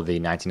example, the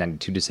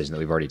 1992 decision that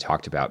we've already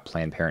talked about,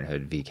 Planned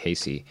Parenthood v.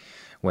 Casey,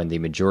 when the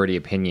majority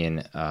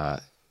opinion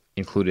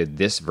included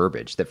this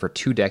verbiage, that for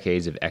 2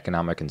 decades of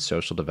economic and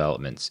social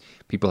developments,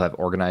 people have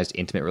organized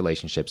intimate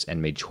relationships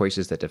and made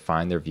choices that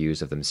define their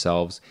views of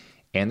themselves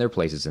and their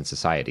places in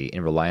society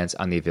in reliance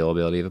on the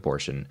availability of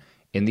abortion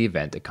in the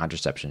event that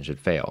contraception should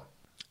fail.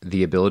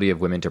 The ability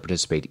of women to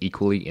participate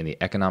equally in the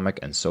economic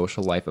and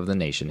social life of the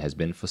nation has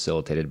been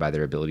facilitated by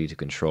their ability to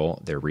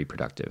control their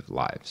reproductive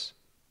lives.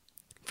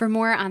 For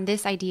more on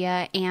this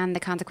idea and the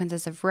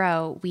consequences of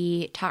Roe,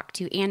 we talked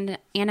to Anna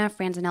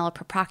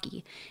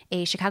Franzanella-Proprocki,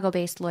 a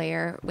Chicago-based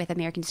lawyer with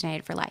Americans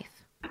United for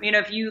Life.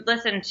 If you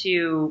listen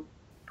to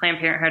Planned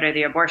Parenthood or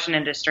the abortion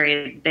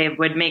industry, they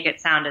would make it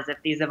sound as if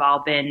these have all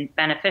been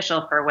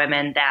beneficial for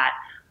women, that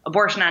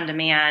abortion on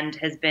demand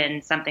has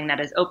been something that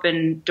has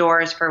opened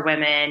doors for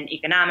women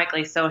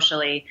economically,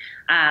 socially.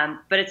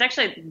 But it's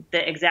actually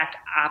the exact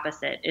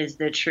opposite is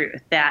the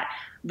truth, that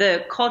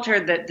the culture,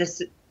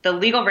 the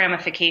legal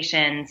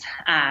ramifications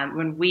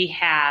when we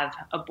have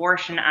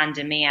abortion on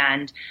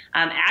demand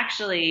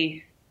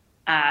actually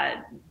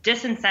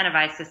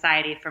disincentivize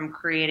society from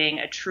creating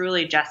a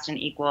truly just and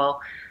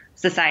equal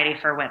society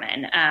for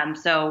women.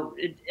 So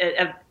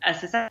a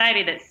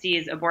society that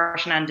sees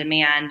abortion on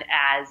demand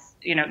as,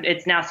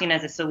 it's now seen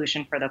as a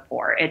solution for the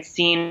poor. It's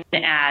seen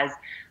as,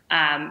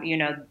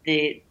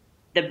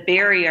 the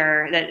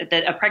barrier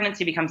that a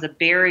pregnancy becomes a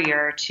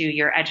barrier to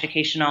your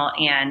educational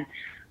and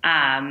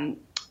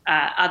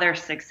other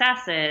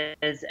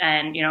successes,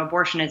 and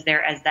abortion is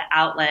there as the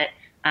outlet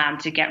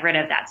to get rid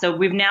of that. So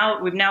we've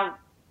now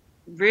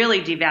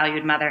really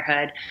devalued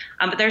motherhood,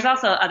 but there's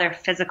also other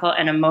physical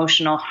and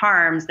emotional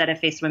harms that have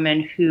faced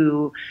women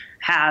who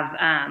have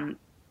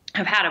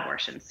had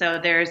abortions. So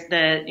there's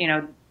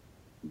the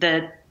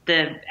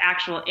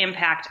actual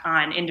impact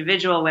on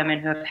individual women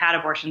who have had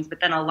abortions, but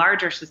then a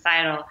larger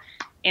societal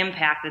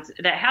impact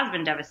that has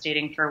been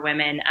devastating for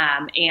women,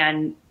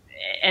 and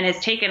has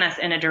taken us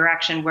in a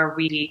direction where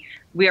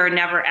we are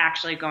never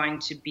actually going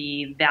to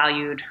be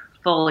valued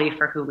fully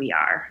for who we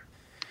are.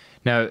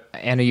 Now,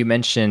 Anna, you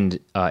mentioned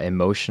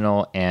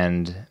emotional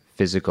and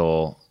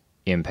physical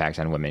impact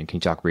on women. Can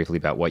you talk briefly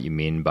about what you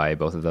mean by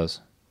both of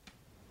those?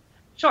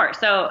 Sure.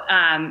 So,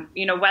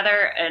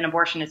 whether an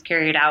abortion is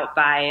carried out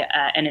by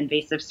an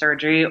invasive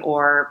surgery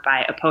or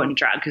by a potent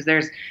drug, because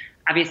there's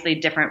obviously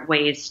different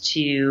ways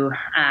to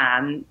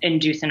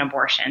induce an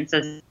abortion.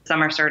 So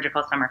some are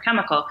surgical, some are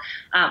chemical.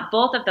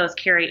 Both of those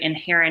carry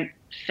inherent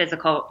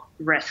physical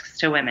risks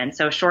to women,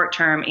 so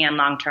short-term and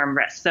long-term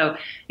risks. So,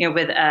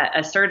 with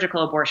a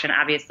surgical abortion,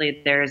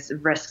 obviously there's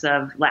risks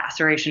of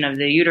laceration of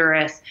the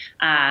uterus,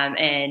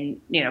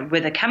 and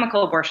with a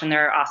chemical abortion,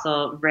 there are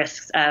also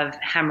risks of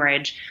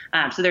hemorrhage.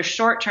 So there's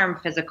short-term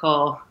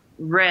physical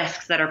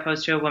risks that are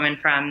posed to a woman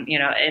from,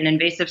 an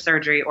invasive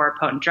surgery or a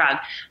potent drug.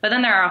 But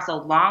then there are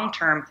also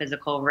long-term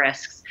physical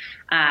risks,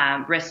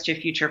 risks to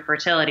future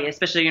fertility,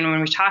 especially,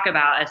 when we talk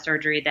about a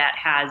surgery that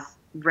has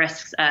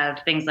risks of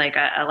things like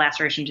a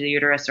laceration to the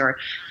uterus, or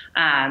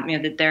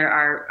that there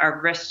are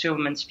risks to a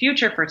woman's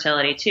future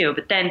fertility too.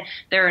 But then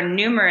there are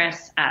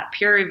numerous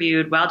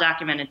peer-reviewed,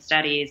 well-documented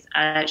studies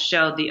that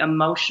show the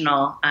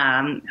emotional,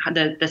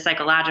 the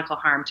psychological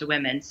harm to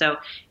women. So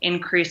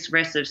increased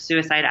risks of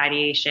suicide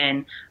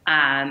ideation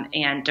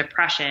and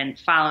depression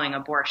following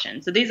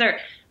abortion. So these are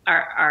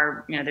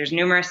there's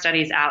numerous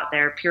studies out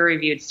there,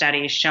 peer-reviewed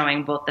studies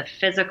showing both the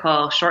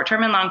physical,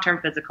 short-term and long-term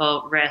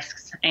physical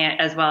risks,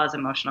 as well as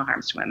emotional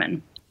harms to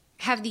women.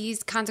 Have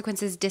these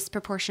consequences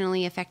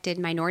disproportionately affected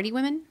minority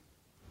women?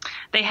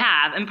 They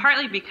have, and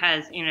partly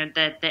because,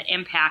 the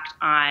impact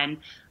on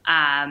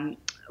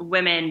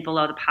women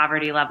below the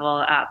poverty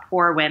level,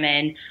 poor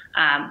women,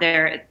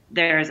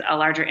 there's a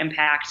larger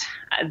impact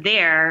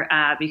there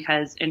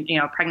because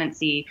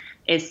pregnancy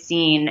is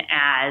seen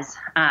as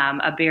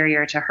a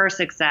barrier to her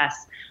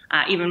success,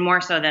 even more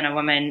so than a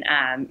woman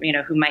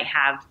who might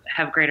have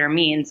greater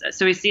means.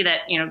 So we see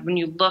that when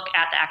you look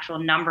at the actual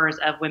numbers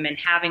of women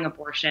having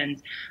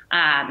abortions,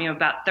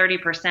 about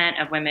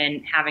 30% of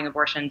women having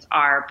abortions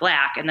are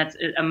Black, and that's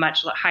a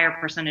much higher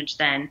percentage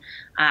than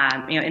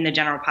in the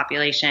general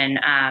population.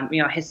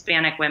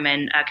 Hispanic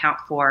women account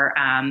for,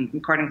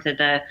 according to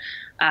the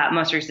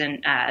most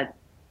recent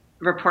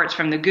reports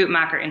from the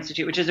Guttmacher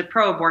Institute, which is a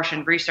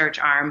pro-abortion research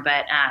arm,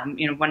 but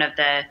one of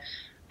the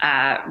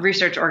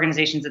research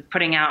organizations that's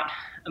putting out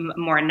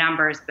more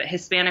numbers, but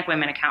Hispanic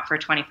women account for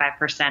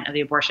 25% of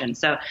the abortion.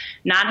 So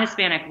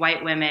non-Hispanic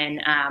white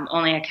women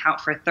only account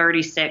for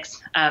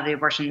 36% of the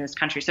abortion in this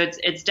country. So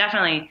it's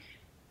definitely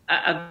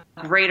a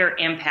greater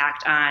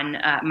impact on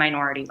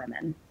minority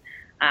women.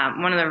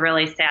 One of the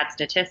really sad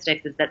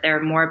statistics is that there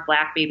are more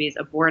Black babies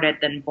aborted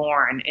than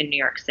born in New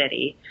York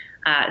City.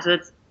 So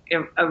it's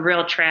a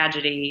real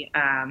tragedy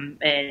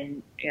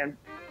in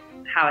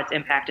how it's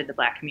impacted the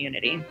Black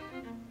community.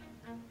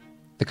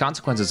 The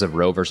consequences of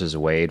Roe versus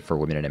Wade for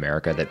women in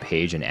America that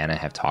Paige and Anna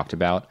have talked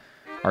about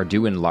are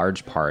due in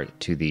large part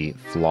to the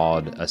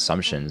flawed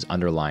assumptions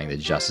underlying the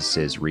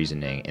justices'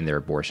 reasoning in their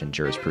abortion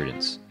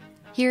jurisprudence.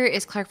 Here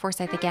is Clark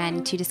Forsyth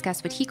again to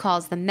discuss what he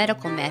calls the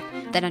medical myth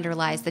that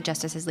underlies the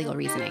justices' legal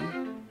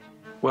reasoning.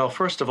 Well,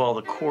 first of all,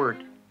 the court,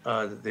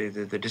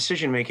 the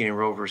decision-making in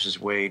Roe versus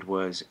Wade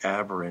was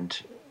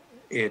aberrant.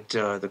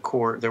 The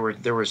court,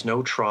 there was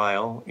no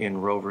trial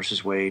in Roe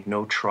versus Wade,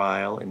 no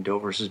trial in Doe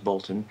versus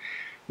Bolton,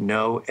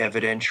 no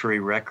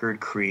evidentiary record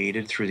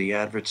created through the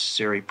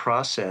adversary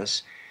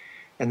process.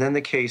 And then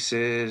the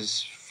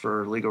cases,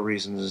 for legal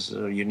reasons,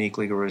 unique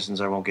legal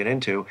reasons I won't get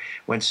into,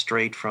 went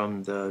straight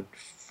from the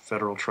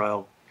federal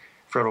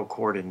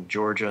court in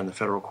Georgia and the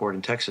federal court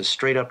in Texas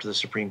straight up to the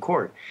Supreme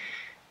Court.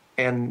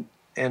 And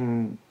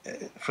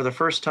for the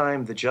first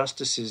time, the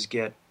justices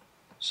get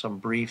some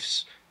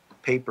briefs,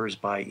 papers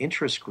by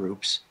interest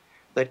groups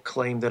that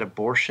claim that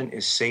abortion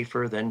is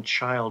safer than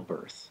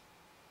childbirth.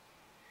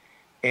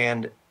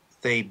 And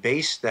they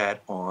base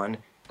that on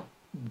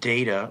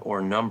data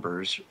or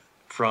numbers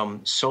from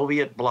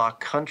Soviet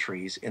bloc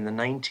countries in the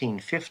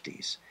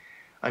 1950s.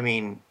 I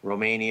mean,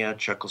 Romania,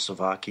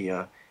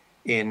 Czechoslovakia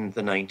in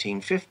the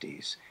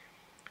 1950s.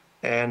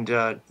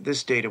 And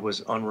this data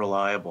was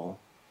unreliable,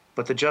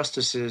 but the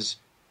justices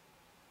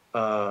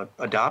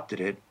adopted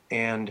it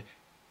and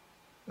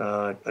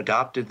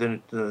adopted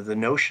the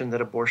notion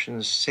that abortion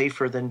is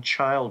safer than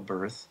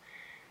childbirth.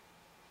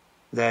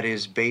 That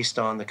is based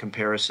on the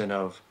comparison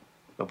of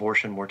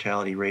abortion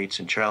mortality rates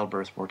and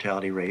childbirth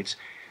mortality rates,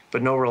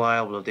 but no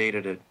reliable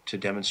data to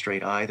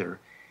demonstrate either.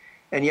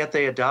 And yet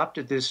they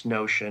adopted this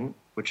notion,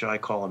 which I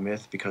call a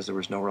myth because there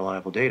was no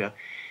reliable data,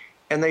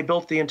 and they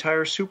built the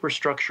entire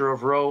superstructure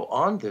of Roe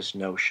on this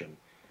notion.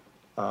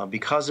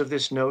 Because of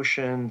this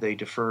notion, they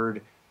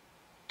deferred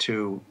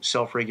to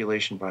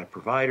self-regulation by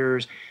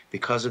providers.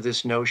 Because of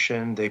this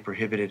notion, they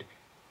prohibited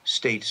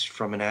states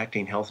from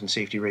enacting health and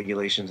safety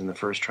regulations in the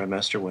first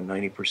trimester when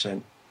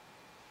 90%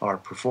 are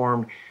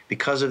performed.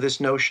 Because of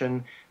this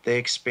notion, they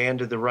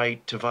expanded the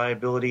right to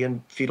viability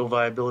and fetal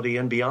viability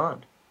and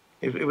beyond.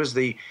 It's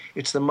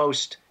the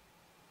most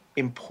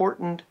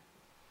important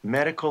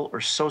medical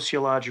or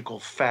sociological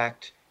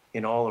fact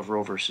in all of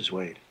Roe versus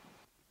Wade.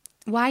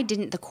 Why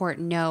didn't the court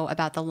know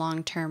about the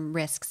long-term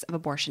risks of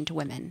abortion to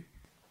women?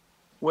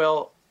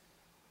 Well,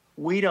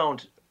 we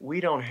don't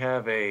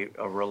have a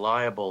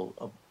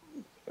reliable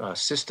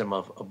system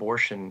of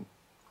abortion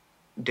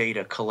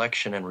data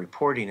collection and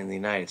reporting in the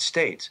United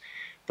States,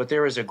 but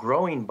there is a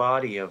growing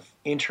body of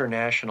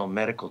international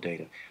medical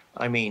data.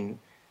 I mean,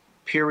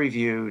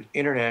 peer-reviewed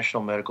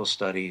international medical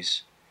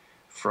studies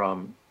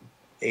from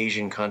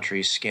Asian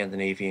countries,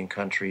 Scandinavian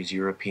countries,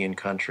 European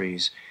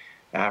countries,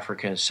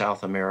 Africa and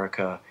South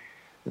America,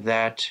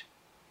 that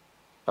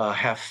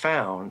have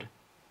found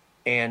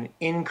an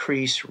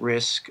increased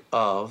risk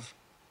of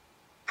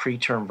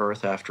preterm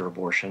birth after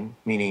abortion,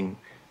 meaning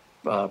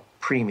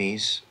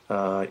preemies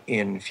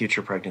in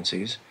future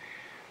pregnancies,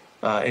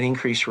 an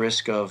increased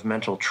risk of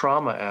mental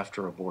trauma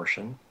after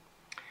abortion,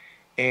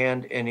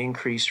 and an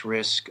increased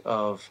risk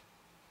of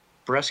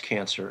breast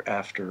cancer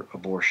after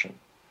abortion.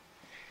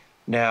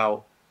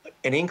 Now,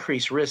 an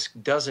increased risk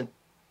doesn't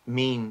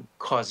mean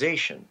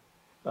causation,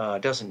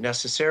 doesn't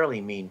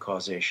necessarily mean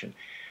causation,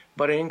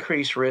 but an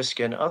increased risk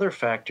and other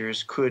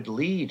factors could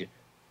lead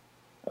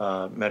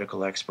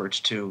medical experts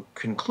to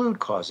conclude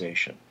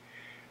causation.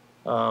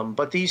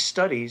 But these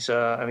studies,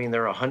 I mean,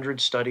 there are 100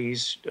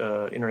 studies,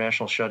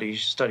 international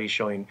studies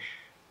showing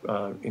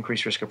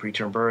increased risk of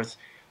preterm birth,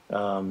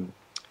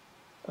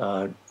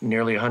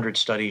 nearly 100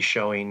 studies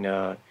showing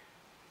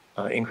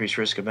increased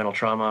risk of mental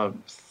trauma,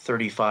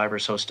 35 or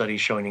so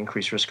studies showing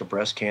increased risk of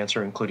breast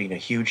cancer, including a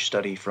huge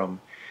study from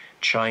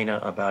China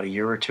about a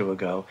year or two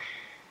ago.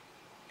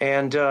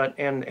 And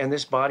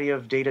this body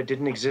of data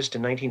didn't exist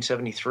in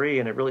 1973,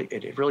 and it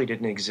really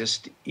didn't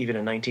exist even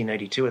in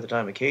 1992 at the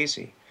time of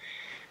Casey.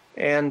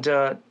 And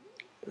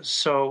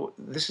so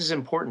this is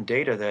important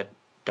data that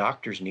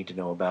doctors need to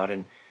know about,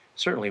 and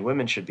certainly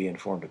women should be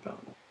informed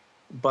about.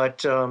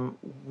 But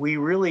we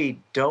really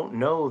don't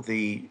know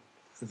the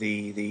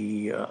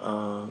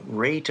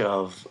rate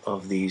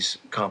of these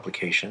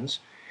complications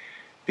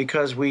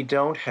because we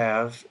don't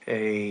have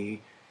a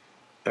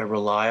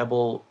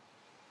reliable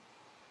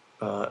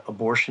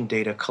abortion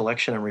data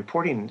collection and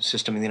reporting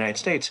system in the United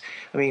States.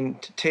 I mean,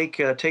 take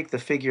the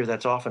figure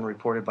that's often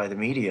reported by the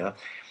media,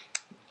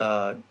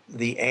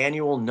 the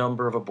annual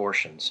number of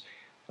abortions.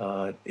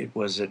 It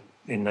was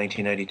in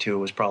 1992, it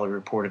was probably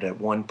reported at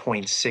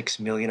 1.6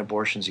 million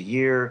abortions a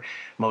year.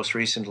 Most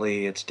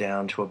recently, it's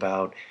down to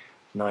about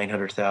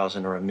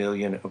 900,000 or 1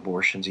 million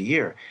abortions a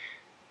year.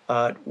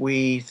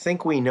 We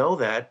think we know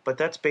that, but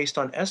that's based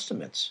on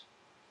estimates.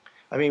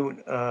 I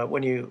mean,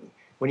 when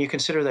you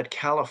consider that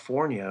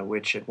California,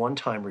 which at one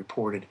time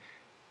reported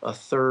a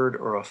third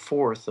or a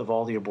fourth of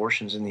all the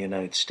abortions in the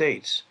United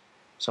States,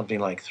 something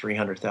like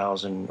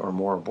 300,000 or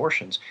more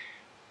abortions,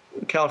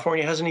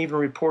 California hasn't even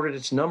reported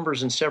its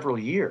numbers in several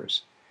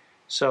years.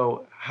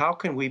 So how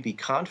can we be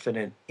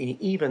confident in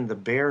even the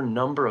bare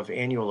number of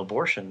annual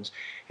abortions?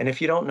 And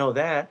if you don't know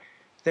that,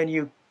 then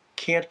you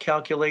can't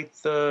calculate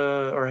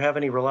or have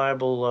any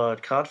reliable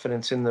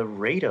confidence in the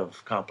rate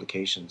of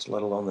complications,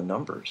 let alone the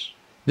numbers.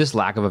 This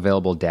lack of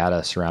available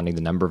data surrounding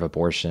the number of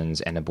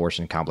abortions and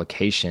abortion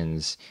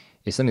complications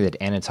is something that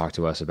Anna talked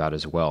to us about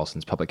as well,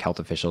 since public health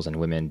officials and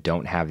women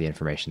don't have the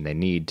information they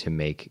need to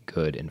make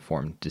good,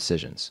 informed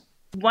decisions.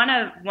 One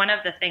of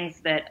the things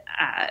that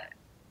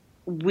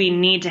we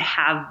need to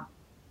have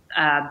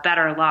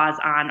better laws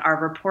on are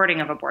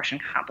reporting of abortion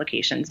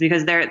complications,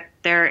 because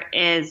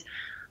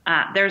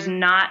there's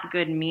not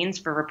good means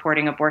for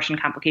reporting abortion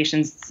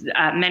complications.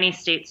 Many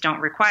states don't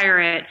require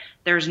it.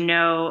 There's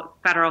no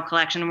federal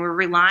collection. We're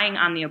relying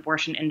on the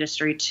abortion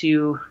industry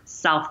to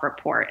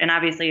self-report. And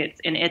obviously it's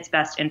in its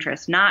best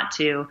interest not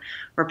to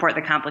report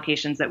the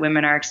complications that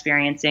women are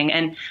experiencing.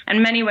 And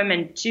many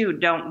women, too,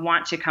 don't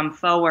want to come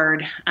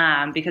forward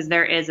because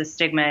there is a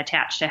stigma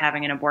attached to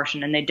having an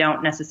abortion, and they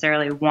don't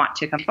necessarily want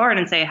to come forward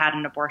and say, I had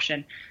an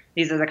abortion.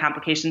 These are the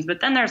complications.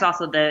 But then there's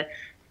also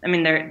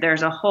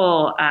there's a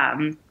whole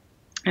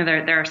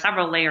there are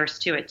several layers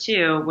to it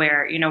too,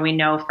 where, we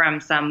know from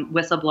some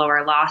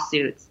whistleblower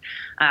lawsuits,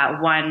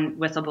 one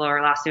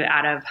whistleblower lawsuit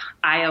out of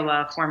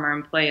Iowa, a former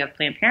employee of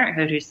Planned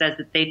Parenthood, who says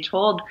that they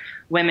told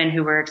women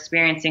who were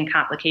experiencing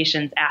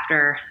complications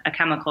after a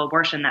chemical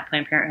abortion that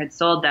Planned Parenthood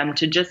sold them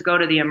to just go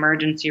to the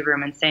emergency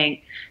room and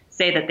say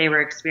that they were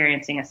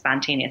experiencing a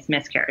spontaneous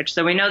miscarriage.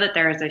 So we know that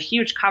there is a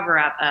huge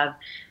cover-up of,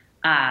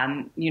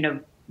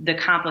 the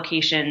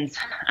complications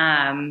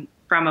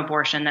from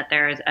abortion, that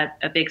there is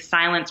a big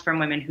silence from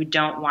women who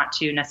don't want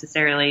to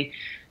necessarily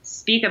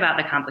speak about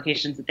the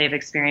complications that they've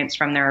experienced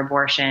from their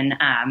abortion.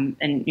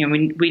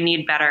 We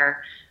need better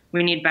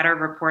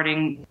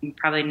reporting. We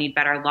probably need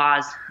better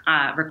laws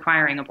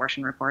requiring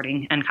abortion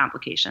reporting and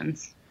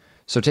complications.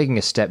 So taking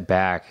a step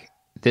back,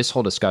 this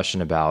whole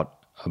discussion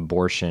about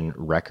abortion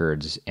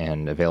records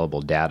and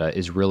available data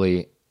is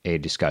really a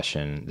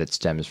discussion that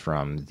stems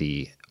from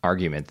the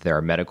argument that there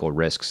are medical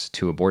risks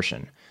to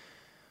abortion.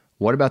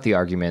 What about the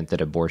argument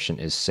that abortion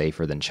is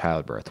safer than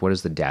childbirth? What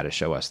does the data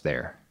show us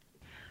there?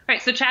 Right.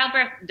 So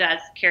childbirth does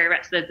carry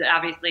risks. That's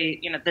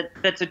obviously,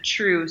 that's a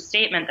true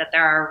statement that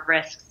there are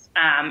risks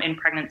in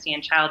pregnancy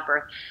and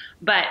childbirth.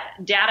 But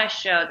data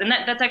shows, and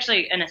that's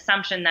actually an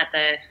assumption that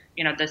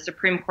the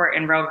Supreme Court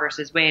in Roe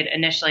versus Wade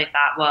initially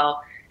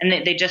thought,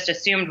 and they just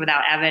assumed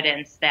without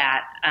evidence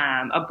that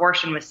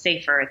abortion was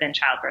safer than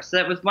childbirth. So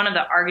that was one of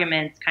the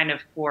arguments kind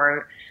of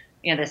for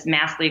this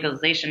mass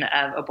legalization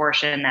of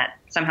abortion, that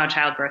somehow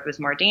childbirth was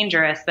more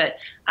dangerous. But,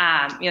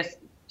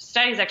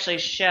 studies actually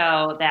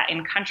show that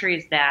in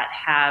countries that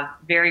have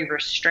very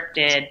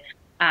restricted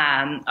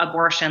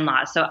abortion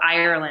laws, so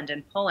Ireland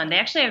and Poland, they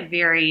actually have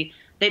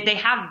they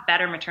have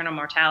better maternal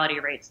mortality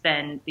rates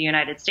than the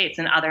United States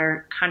and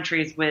other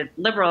countries with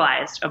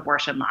liberalized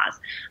abortion laws.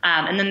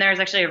 And then there's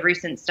actually a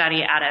recent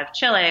study out of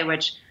Chile,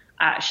 which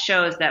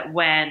shows that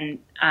when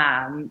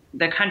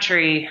the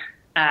country,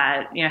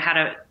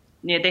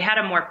 they had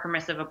a more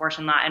permissive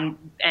abortion law,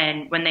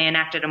 and when they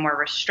enacted a more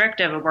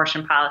restrictive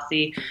abortion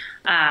policy,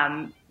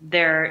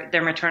 their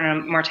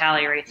maternal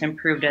mortality rates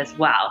improved as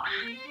well.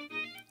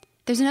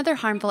 There's another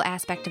harmful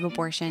aspect of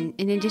abortion,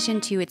 in addition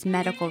to its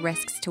medical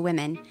risks to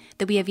women,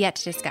 that we have yet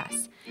to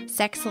discuss: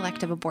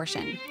 sex-selective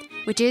abortion,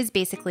 which is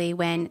basically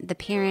when the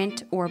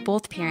parent or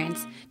both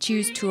parents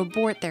choose to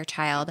abort their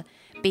child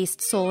based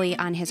solely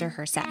on his or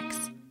her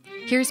sex.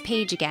 Here's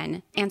Paige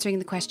again, answering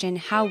the question,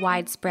 how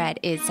widespread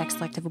is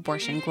sex-selective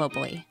abortion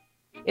globally?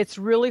 It's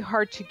really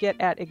hard to get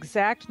at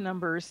exact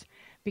numbers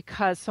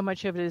because so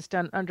much of it is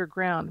done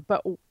underground.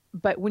 But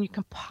when you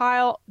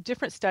compile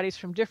different studies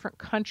from different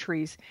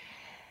countries,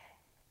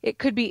 it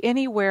could be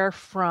anywhere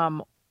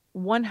from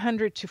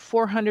 100 to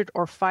 400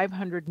 or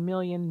 500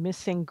 million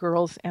missing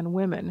girls and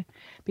women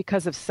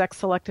because of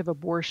sex-selective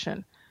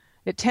abortion.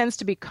 It tends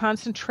to be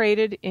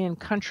concentrated in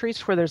countries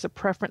where there's a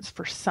preference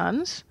for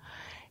sons,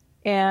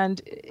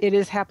 and it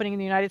is happening in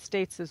the United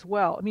States as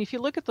well. I mean, if you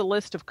look at the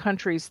list of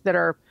countries that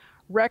are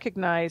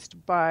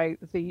recognized by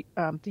the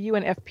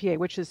UNFPA,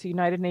 which is the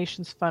United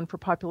Nations Fund for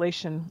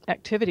Population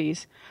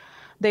Activities,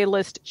 they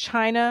list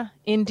China,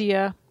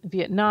 India,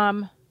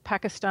 Vietnam,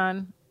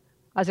 Pakistan,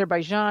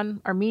 Azerbaijan,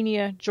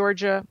 Armenia,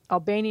 Georgia,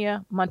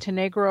 Albania,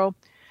 Montenegro,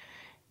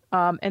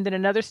 and then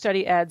another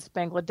study adds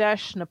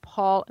Bangladesh,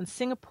 Nepal, and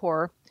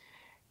Singapore.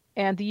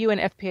 And the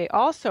UNFPA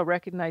also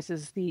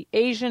recognizes the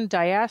Asian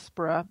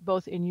diaspora,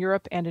 both in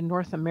Europe and in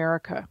North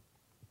America.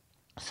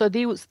 So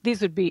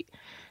these would be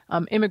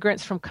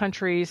immigrants from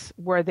countries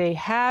where they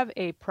have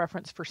a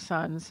preference for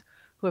sons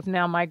who have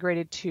now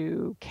migrated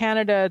to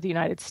Canada, the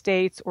United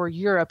States, or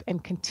Europe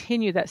and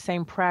continue that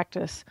same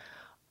practice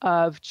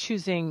of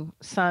choosing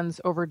sons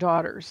over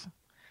daughters.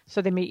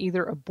 So they may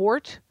either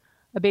abort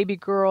a baby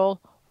girl,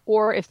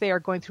 or if they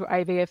are going through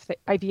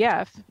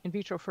IVF, in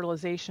vitro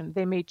fertilization,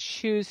 they may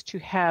choose to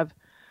have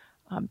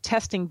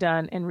testing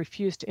done and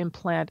refuse to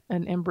implant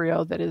an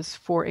embryo that is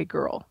for a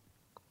girl.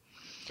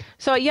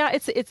 So yeah,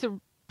 it's a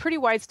pretty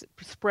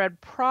widespread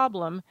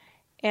problem,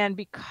 and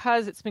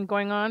because it's been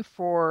going on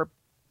for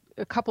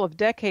a couple of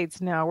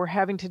decades now, we're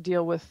having to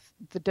deal with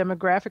the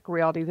demographic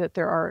reality that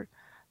there are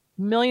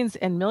millions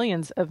and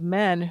millions of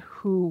men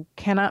who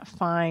cannot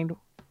find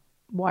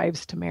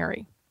wives to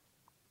marry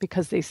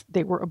because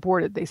they were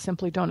aborted. They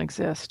simply don't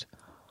exist.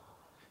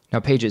 Now,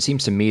 Paige, it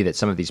seems to me that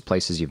some of these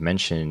places you've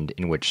mentioned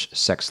in which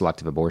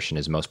sex-selective abortion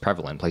is most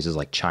prevalent, places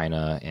like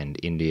China and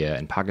India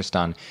and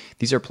Pakistan,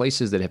 these are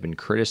places that have been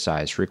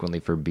criticized frequently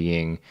for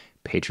being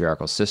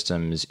patriarchal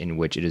systems in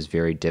which it is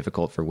very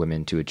difficult for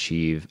women to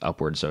achieve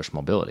upward social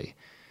mobility.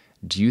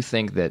 Do you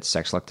think that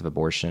sex-selective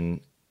abortion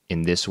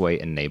in this way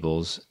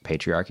enables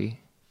patriarchy?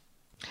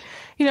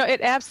 You know,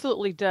 it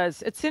absolutely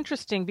does. It's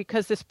interesting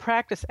because this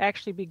practice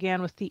actually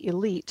began with the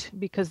elite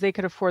because they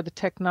could afford the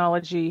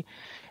technology.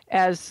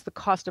 As the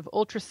cost of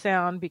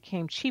ultrasound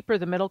became cheaper,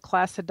 the middle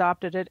class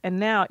adopted it. And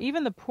now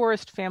even the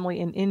poorest family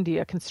in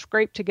India can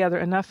scrape together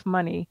enough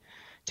money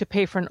to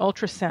pay for an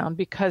ultrasound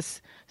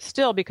because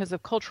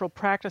of cultural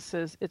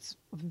practices, it's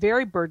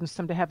very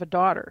burdensome to have a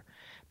daughter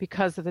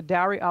because of the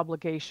dowry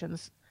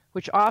obligations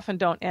which often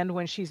don't end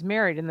when she's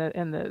married,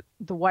 and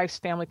the wife's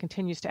family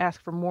continues to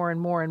ask for more and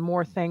more and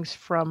more things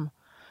from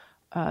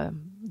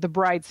the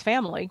bride's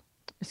family.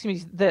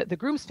 Excuse me, the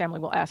groom's family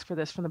will ask for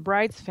this from the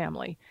bride's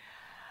family.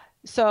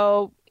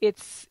 So it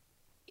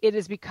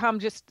has become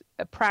just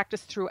a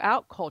practice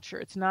throughout culture.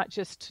 It's not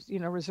just,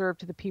 reserved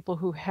to the people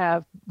who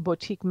have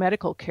boutique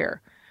medical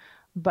care,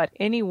 but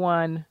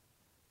anyone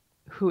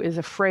who is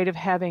afraid of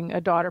having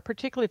a daughter,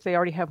 particularly if they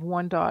already have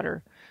one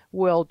daughter,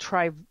 will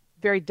try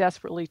very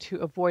desperately to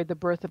avoid the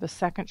birth of a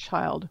second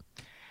child.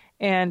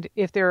 And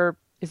if there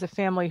is a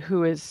family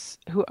who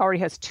already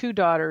has two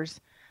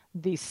daughters,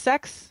 the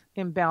sex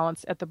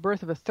imbalance at the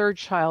birth of a third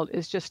child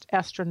is just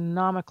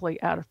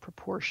astronomically out of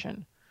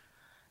proportion.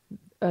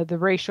 The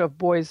ratio of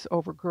boys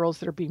over girls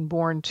that are being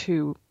born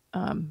to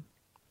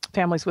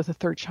families with a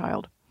third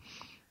child.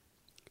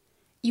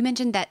 You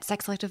mentioned that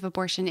sex-selective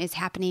abortion is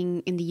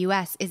happening in the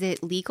U.S. Is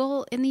it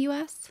legal in the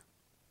U.S.?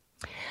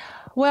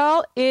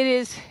 Well, it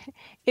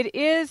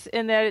is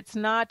in that it's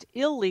not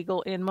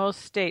illegal in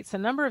most states. A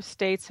number of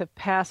states have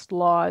passed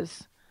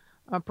laws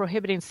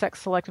prohibiting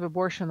sex-selective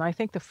abortion. I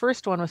think the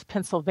first one was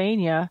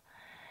Pennsylvania,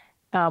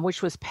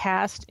 which was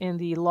passed in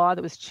the law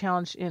that was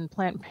challenged in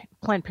Planned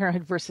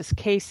Parenthood versus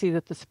Casey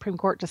that the Supreme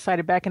Court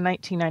decided back in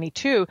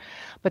 1992.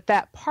 But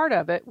that part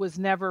of it was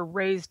never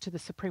raised to the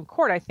Supreme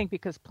Court, I think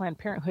because Planned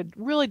Parenthood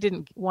really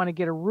didn't want to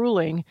get a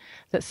ruling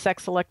that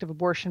sex-selective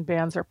abortion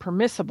bans are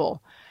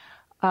permissible.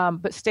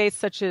 But states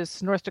such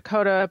as North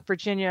Dakota,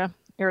 Virginia,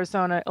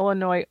 Arizona,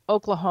 Illinois,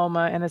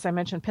 Oklahoma, and as I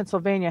mentioned,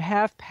 Pennsylvania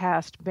have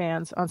passed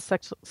bans on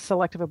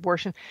sex-selective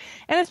abortion.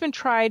 And it's been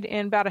tried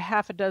in about a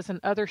half a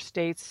dozen other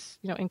states,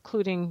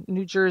 including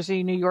New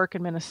Jersey, New York,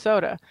 and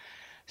Minnesota.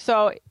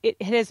 So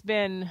it has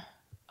been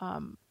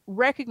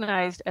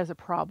recognized as a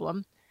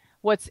problem.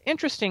 What's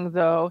interesting,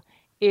 though,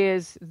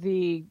 is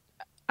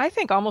I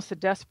think almost the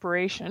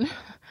desperation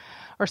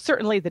or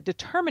certainly the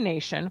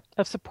determination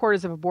of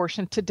supporters of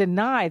abortion to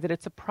deny that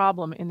it's a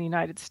problem in the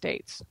United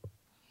States.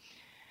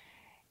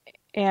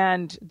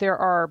 And there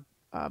are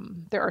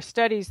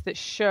studies that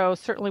show,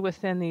 certainly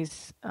within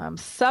these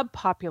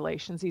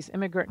subpopulations, these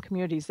immigrant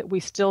communities, that we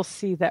still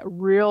see that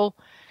real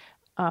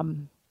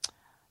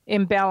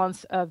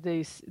imbalance of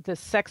the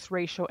sex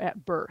ratio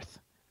at birth,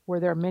 where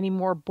there are many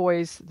more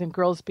boys than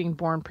girls being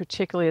born,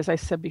 particularly, as I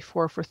said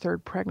before, for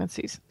third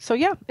pregnancies. So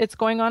yeah, it's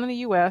going on in the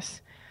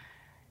U.S.,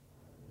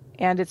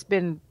 and it's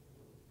been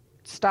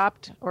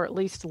stopped, or at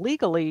least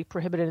legally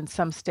prohibited in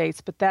some states,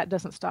 but that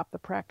doesn't stop the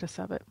practice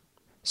of it.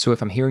 So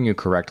if I'm hearing you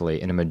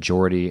correctly, in a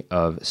majority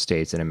of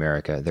states in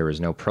America, there is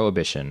no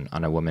prohibition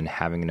on a woman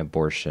having an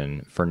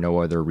abortion for no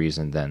other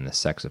reason than the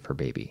sex of her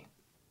baby.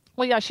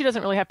 Well, yeah, she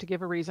doesn't really have to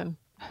give a reason.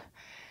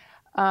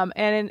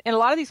 And in a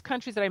lot of these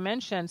countries that I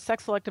mentioned,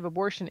 sex-selective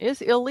abortion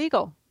is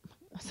illegal.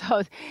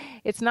 So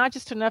it's not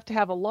just enough to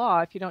have a law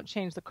if you don't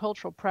change the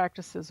cultural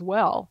practice as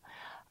well.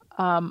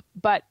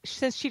 But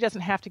since she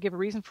doesn't have to give a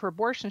reason for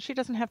abortion, she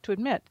doesn't have to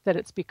admit that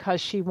it's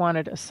because she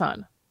wanted a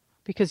son.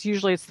 Because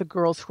usually it's the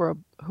girls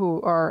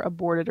who are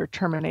aborted or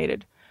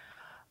terminated.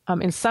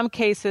 In some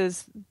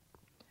cases,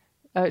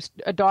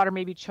 a daughter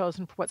may be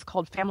chosen for what's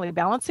called family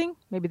balancing.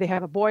 Maybe they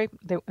have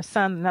a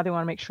son, now they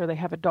want to make sure they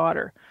have a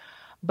daughter.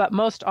 But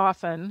most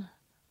often,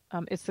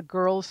 it's the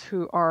girls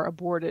who are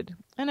aborted.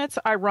 And it's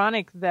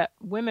ironic that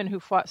women who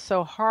fought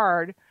so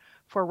hard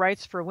for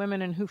rights for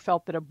women and who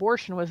felt that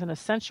abortion was an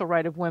essential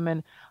right of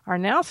women are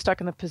now stuck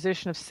in the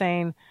position of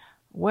saying,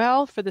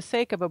 well, for the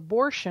sake of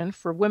abortion,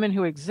 for women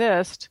who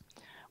exist,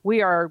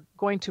 we are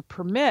going to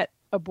permit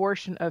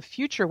abortion of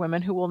future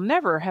women who will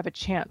never have a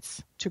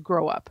chance to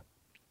grow up.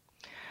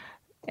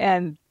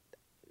 And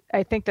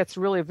I think that's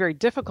really a very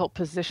difficult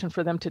position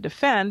for them to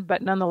defend,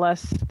 but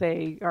nonetheless,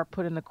 they are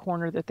put in the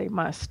corner that they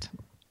must.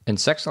 And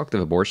sex-selective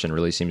abortion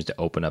really seems to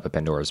open up a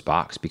Pandora's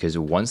box, because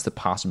once the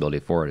possibility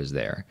for it is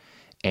there,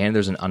 and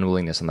there's an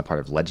unwillingness on the part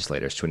of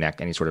legislators to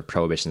enact any sort of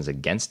prohibitions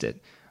against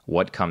it,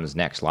 what comes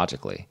next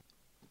logically?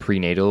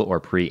 Prenatal or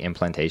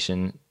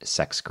pre-implantation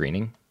sex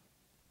screening?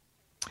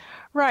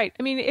 Right.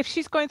 I mean, if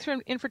she's going through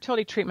an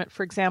infertility treatment,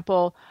 for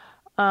example,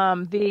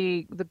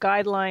 the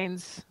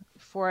guidelines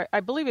for, I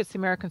believe it's the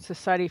American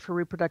Society for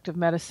Reproductive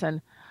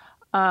Medicine,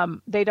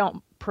 they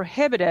don't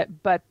prohibit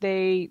it, but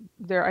I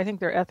think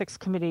their ethics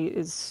committee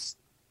is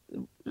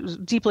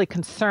deeply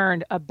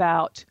concerned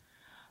about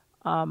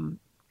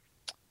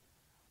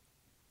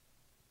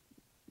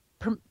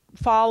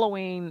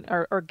following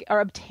or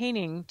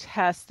obtaining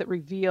tests that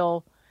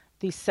reveal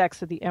the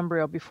sex of the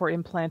embryo before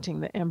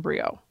implanting the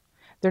embryo.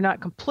 They're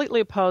not completely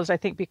opposed, I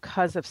think,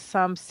 because of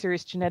some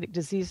serious genetic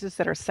diseases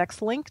that are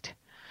sex-linked.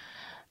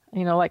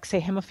 Like,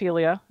 say,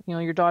 hemophilia.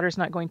 Your daughter's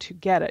not going to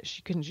get it.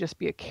 She can just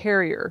be a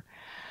carrier.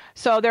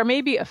 So there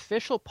may be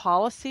official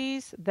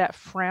policies that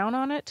frown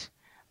on it,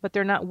 but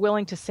they're not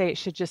willing to say it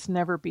should just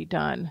never be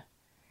done.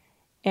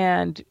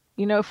 And,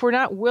 if we're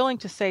not willing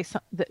to say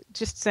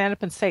just stand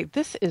up and say,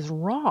 this is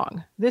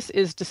wrong. This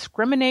is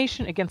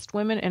discrimination against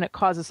women, and it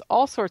causes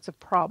all sorts of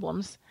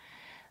problems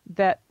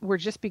that we're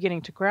just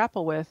beginning to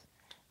grapple with,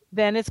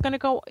 then it's going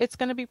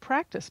to be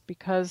practiced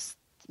because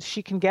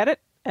she can get it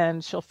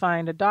and she'll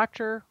find a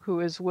doctor who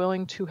is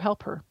willing to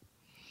help her.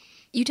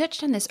 You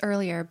touched on this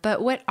earlier,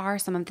 but what are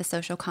some of the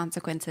social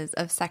consequences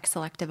of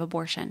sex-selective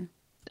abortion?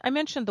 I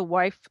mentioned the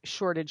wife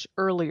shortage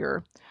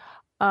earlier.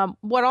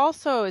 What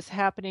also is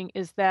happening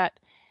is that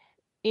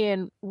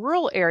in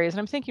rural areas, and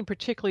I'm thinking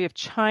particularly of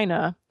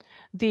China,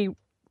 the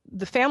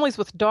families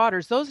with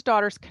daughters, those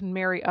daughters can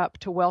marry up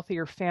to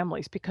wealthier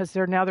families because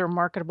they're a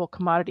marketable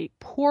commodity.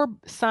 Poor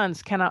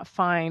sons cannot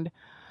find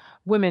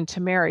women to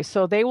marry,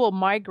 so they will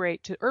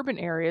migrate to urban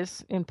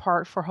areas in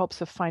part for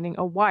hopes of finding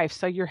a wife.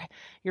 So you're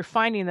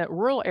finding that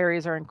rural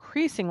areas are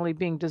increasingly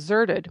being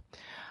deserted.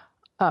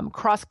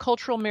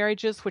 Cross-cultural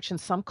marriages, which in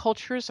some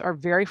cultures are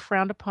very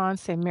frowned upon,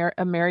 say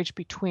a marriage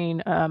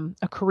between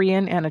a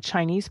Korean and a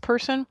Chinese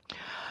person,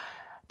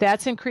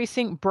 that's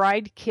increasing.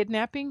 Bride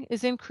kidnapping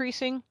is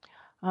increasing.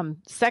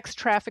 Sex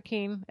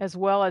trafficking, as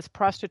well as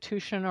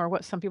prostitution, or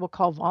what some people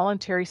call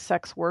voluntary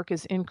sex work,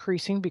 is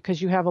increasing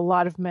because you have a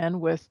lot of men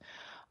with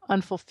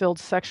unfulfilled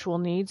sexual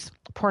needs.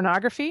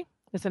 Pornography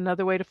is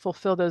another way to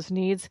fulfill those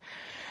needs.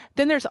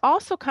 Then there's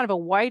also kind of a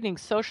widening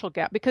social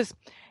gap because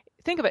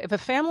think of it, if a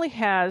family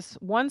has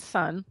one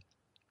son,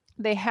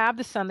 they have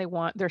the son they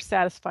want, they're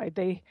satisfied.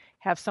 They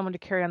have someone to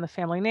carry on the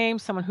family name,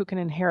 someone who can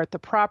inherit the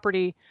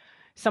property,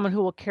 someone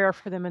who will care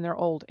for them in their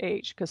old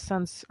age, because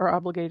sons are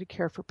obligated to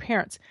care for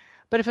parents.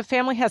 But if a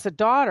family has a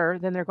daughter,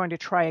 then they're going to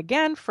try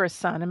again for a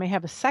son and may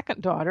have a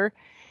second daughter,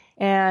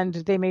 and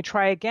they may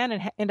try again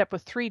and end up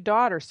with 3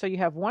 daughters. So you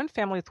have one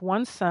family with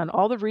one son,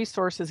 all the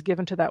resources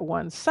given to that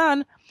one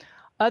son.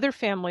 Other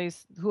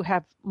families who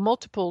have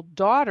multiple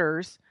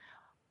daughters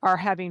are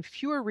having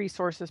fewer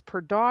resources per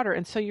daughter.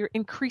 And so you're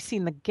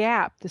increasing the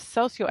gap, the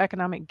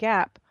socioeconomic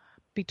gap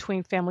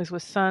between families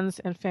with sons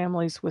and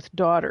families with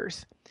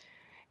daughters.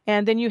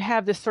 And then you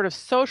have this sort of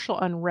social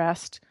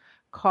unrest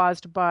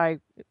caused by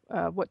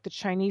what the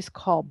Chinese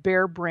call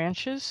bare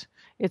branches.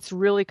 It's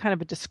really kind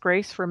of a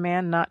disgrace for a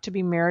man not to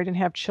be married and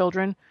have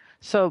children.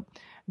 So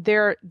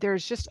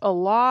there's just a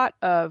lot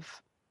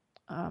of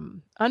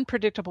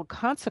unpredictable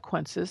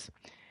consequences,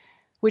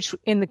 which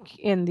in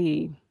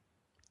the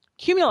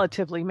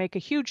cumulatively make a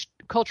huge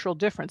cultural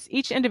difference.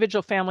 Each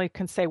individual family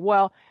can say,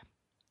 well,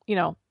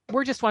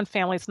 we're just one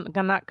family. It's not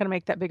going to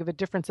make that big of a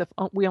difference if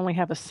we only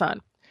have a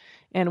son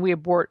and we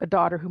abort a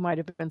daughter who might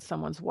have been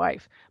someone's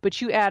wife.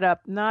 But you add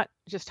up not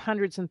just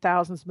hundreds and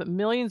thousands, but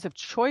millions of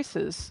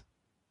choices,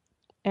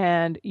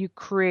 and you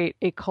create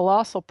a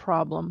colossal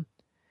problem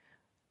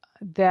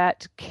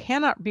that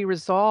cannot be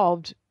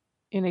resolved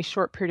in a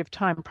short period of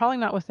time, probably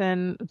not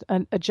within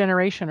a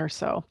generation or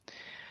so.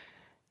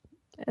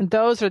 And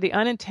those are the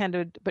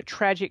unintended but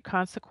tragic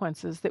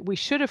consequences that we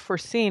should have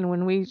foreseen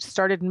when we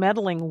started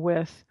meddling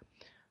with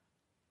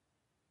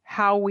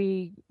how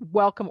we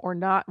welcome or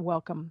not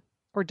welcome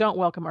or don't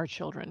welcome our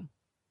children.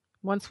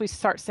 Once we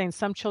start saying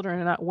some children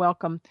are not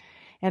welcome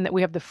and that we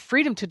have the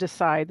freedom to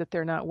decide that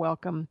they're not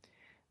welcome,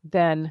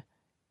 then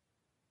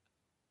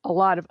a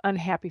lot of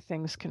unhappy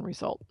things can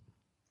result.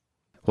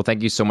 Well,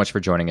 thank you so much for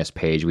joining us,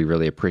 Paige. We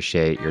really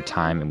appreciate your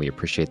time and we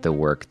appreciate the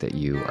work that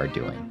you are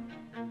doing.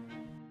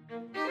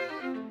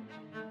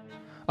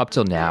 Up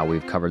till now,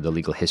 we've covered the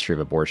legal history of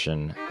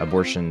abortion,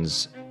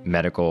 abortion's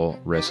medical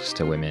risks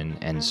to women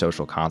and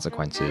social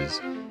consequences,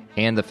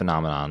 and the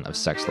phenomenon of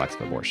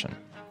sex-selective abortion.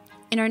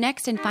 In our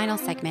next and final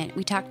segment,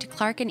 we talk to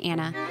Clark and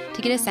Anna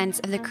to get a sense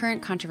of the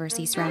current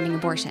controversy surrounding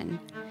abortion.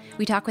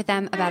 We talk with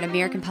them about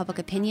American public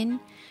opinion,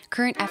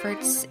 current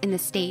efforts in the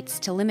states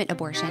to limit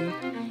abortion,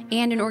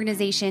 and an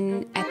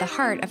organization at the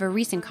heart of a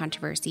recent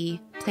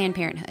controversy, Planned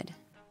Parenthood.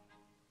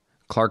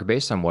 Clark,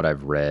 based on what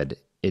I've read,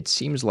 it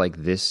seems like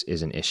this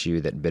is an issue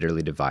that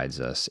bitterly divides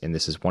us, and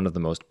this is one of the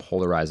most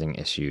polarizing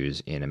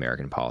issues in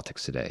American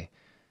politics today.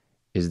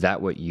 Is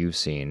that what you've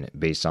seen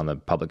based on the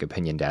public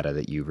opinion data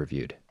that you've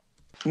reviewed?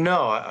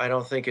 No, I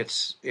don't think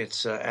it's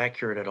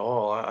accurate at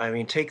all. I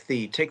mean, take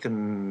the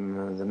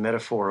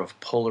metaphor of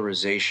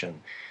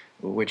polarization,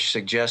 which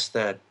suggests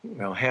that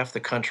half the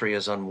country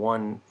is on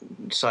one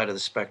side of the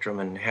spectrum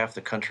and half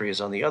the country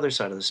is on the other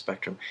side of the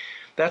spectrum.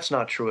 That's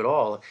not true at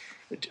all.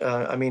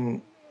 I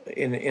mean,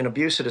 in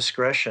abuse of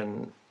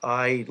discretion,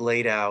 I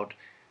laid out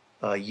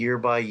year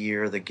by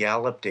year the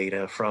Gallup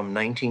data from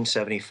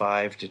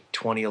 1975 to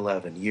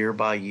 2011, year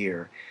by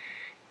year.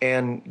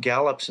 And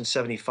Gallup since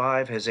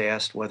 75 has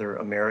asked whether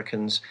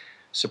Americans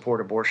support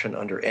abortion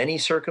under any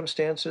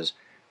circumstances,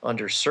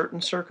 under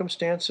certain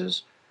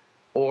circumstances,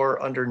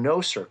 or under no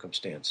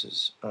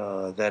circumstances,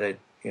 that it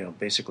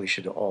basically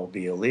should all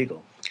be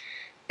illegal.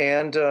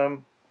 And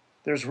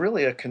there's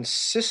really a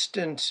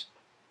consistent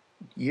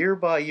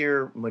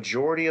year-by-year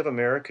majority of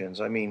Americans,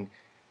 I mean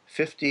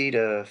 50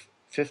 to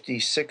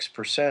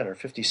 56% or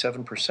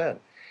 57%,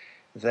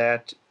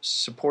 that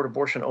support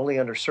abortion only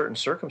under certain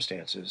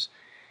circumstances.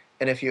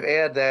 And if you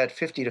add that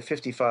 50 to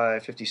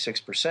 55,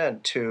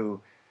 56%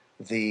 to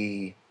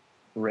the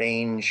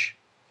range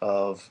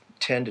of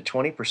 10 to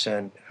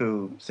 20%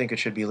 who think it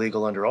should be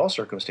legal under all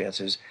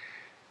circumstances,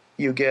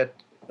 you get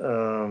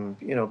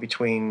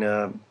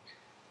between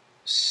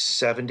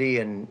 70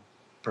 and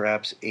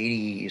perhaps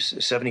 80,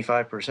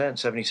 75%,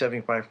 70,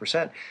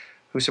 75%,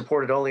 who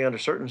support it only under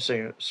certain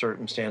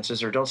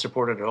circumstances or don't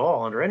support it at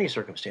all under any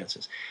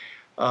circumstances.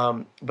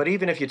 But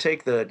even if you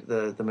take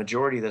the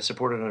majority that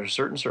support it under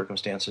certain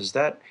circumstances,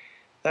 that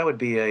would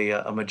be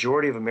a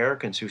majority of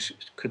Americans who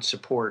could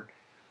support,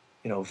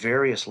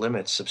 various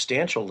limits,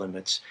 substantial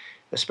limits,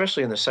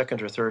 especially in the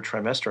second or third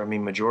trimester. I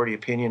mean, majority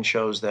opinion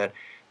shows that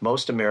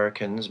most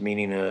Americans,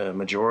 meaning a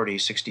majority,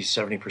 60 to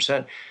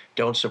 70%,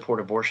 don't support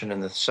abortion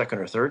in the second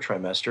or third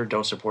trimester,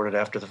 don't support it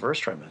after the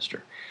first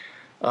trimester.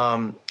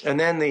 And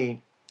then the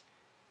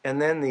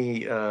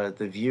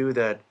view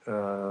that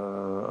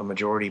a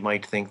majority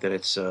might think that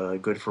it's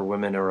good for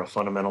women or a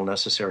fundamental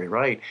necessary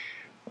right,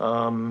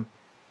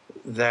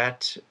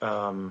 that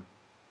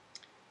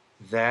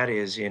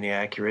is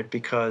inaccurate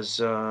because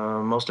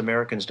most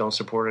Americans don't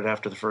support it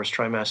after the first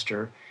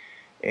trimester,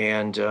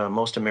 and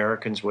most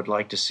Americans would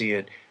like to see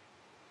it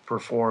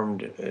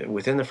performed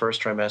within the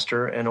first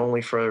trimester and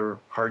only for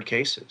hard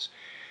cases.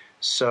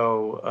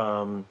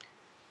 So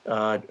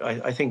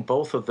I think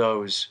both of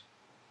those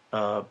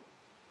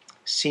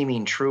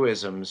seeming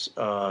truisms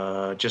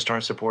just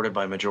aren't supported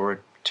by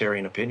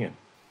majoritarian opinion.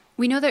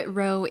 We know that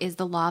Roe is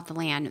the law of the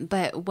land,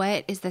 but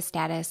what is the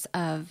status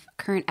of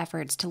current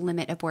efforts to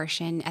limit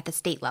abortion at the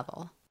state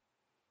level?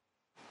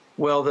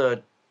 Well,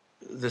 the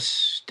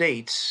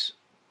states,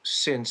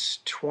 since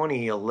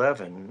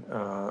 2011,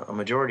 a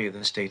majority of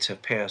the states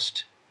have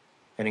passed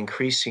an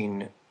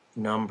increasing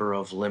number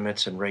of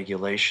limits and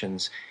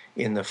regulations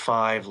in the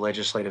 5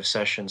 legislative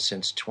sessions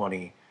since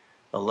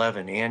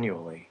 2011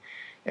 annually.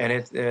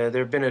 And there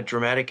have been a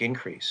dramatic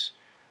increase.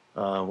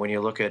 When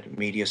you look at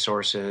media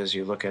sources,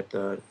 you look at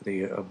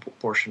the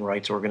abortion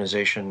rights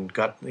organization,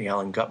 the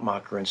Alan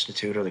Guttmacher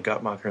Institute or the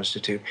Guttmacher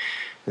Institute,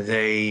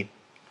 they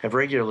have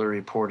regularly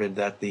reported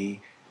that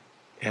there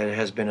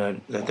has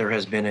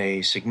been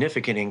a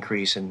significant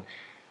increase in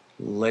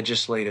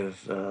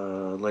legislative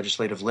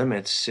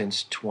limits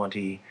since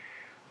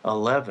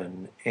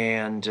 2011,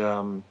 and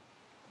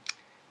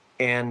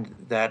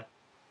that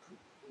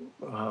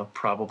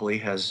probably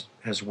has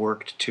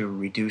worked to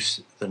reduce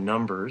the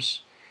number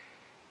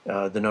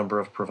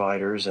of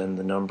providers and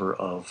the number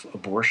of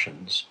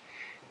abortions,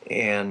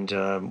 and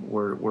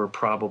we're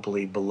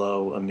probably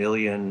below 1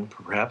 million,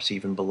 perhaps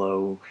even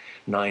below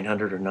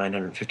 900 or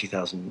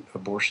 950,000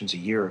 abortions a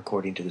year,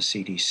 according to the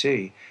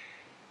CDC,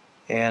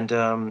 and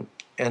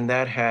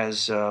that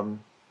has,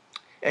 and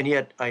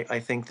yet I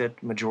think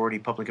that majority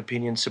public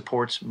opinion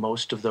supports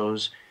most of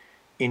those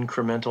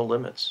incremental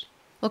limits.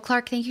 Well,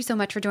 Clark, thank you so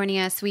much for joining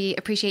us. We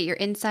appreciate your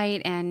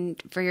insight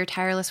and for your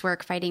tireless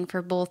work fighting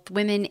for both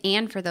women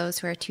and for those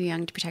who are too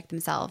young to protect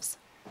themselves.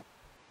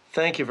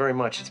 Thank you very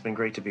much. It's been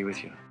great to be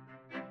with you.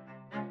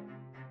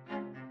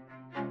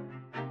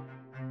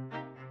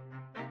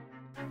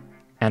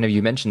 Anna,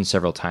 you mentioned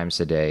several times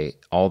today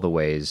all the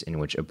ways in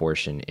which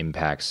abortion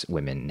impacts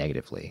women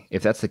negatively.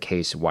 If that's the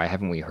case, why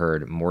haven't we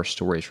heard more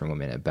stories from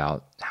women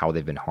about how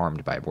they've been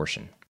harmed by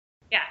abortion?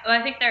 Yeah, well,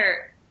 I think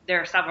there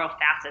are several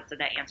facets of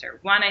that answer.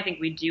 One, I think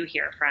we do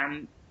hear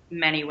from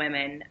many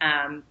women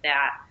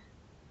that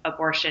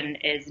abortion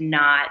is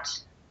not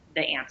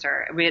the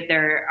answer.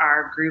 There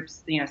are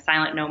groups,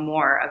 Silent No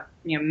More, of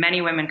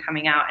many women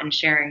coming out and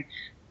sharing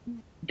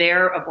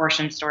their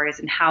abortion stories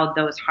and how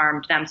those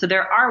harmed them. So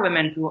there are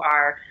women who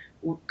are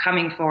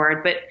coming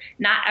forward, but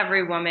not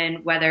every woman,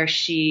 whether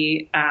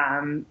she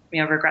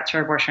regrets her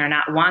abortion or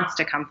not, wants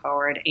to come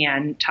forward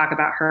and talk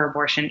about her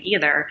abortion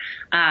either.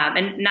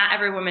 And not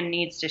every woman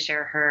needs to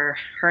share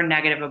her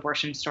negative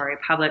abortion story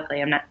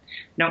publicly.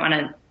 Don't want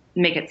to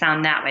make it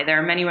sound that way. There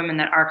are many women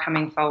that are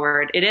coming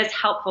forward. It is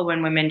helpful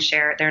when women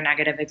share their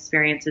negative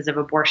experiences of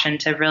abortion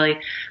to really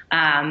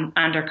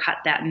undercut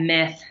that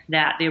myth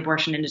that the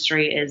abortion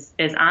industry is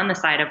on the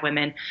side of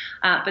women.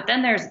 But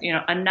then there's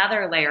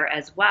another layer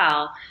as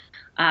well,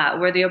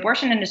 where the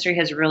abortion industry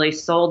has really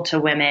sold to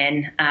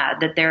women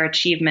that their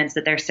achievements,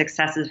 that their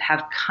successes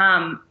have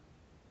come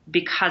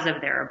because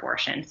of their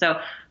abortion. So,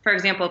 for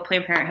example,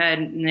 Planned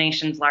Parenthood, the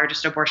nation's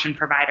largest abortion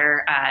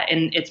provider,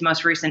 in its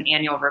most recent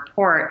annual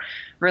report,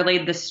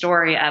 relayed the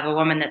story of a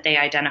woman that they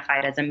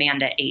identified as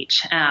Amanda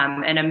H.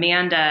 And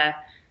Amanda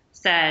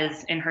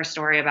says in her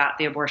story about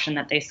the abortion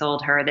that they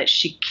sold her that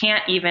she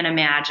can't even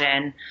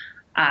imagine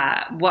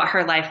what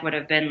her life would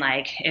have been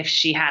like if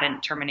she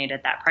hadn't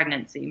terminated that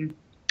pregnancy.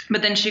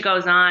 But then she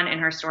goes on in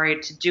her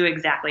story to do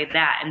exactly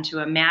that and to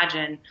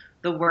imagine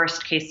the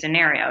worst case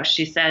scenario.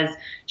 She says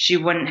she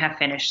wouldn't have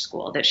finished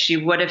school, that she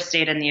would have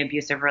stayed in the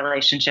abusive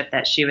relationship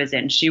that she was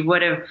in. She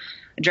would have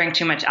drank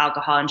too much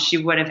alcohol and she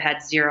would have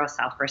had zero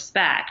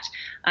self-respect.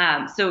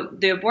 So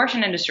the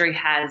abortion industry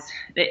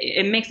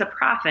it makes a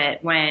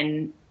profit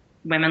when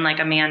women like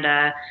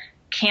Amanda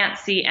can't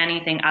see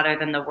anything other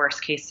than the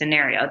worst case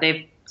scenario.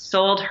 They've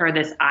sold her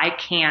this I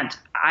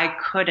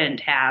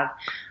couldn't have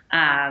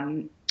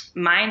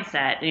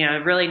mindset,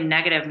 a really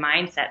negative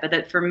mindset, but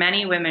that for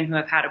many women who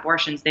have had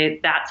abortions,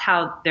 that's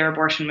how their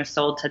abortion was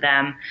sold to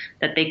them,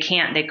 that they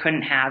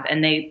couldn't have.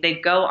 And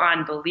they go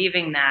on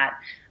believing that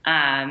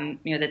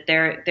that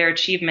their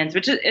achievements,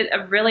 which is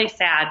a really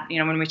sad,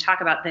 when we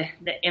talk about the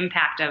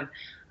impact of,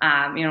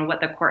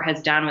 what the court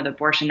has done with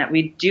abortion, that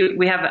we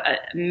have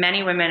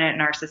many women in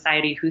our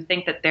society who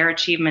think that their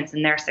achievements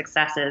and their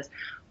successes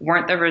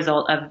weren't the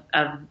result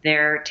of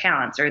their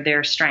talents or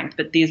their strength,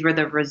 but these were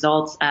the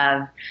results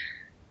of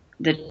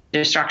the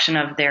destruction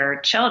of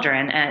their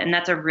children. And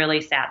that's a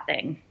really sad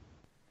thing.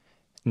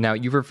 Now,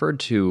 you've referred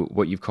to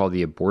what you've called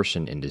the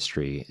abortion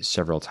industry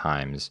several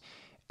times,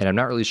 and I'm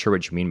not really sure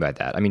what you mean by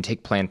that. I mean,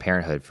 take Planned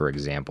Parenthood, for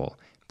example.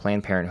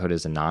 Planned Parenthood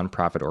is a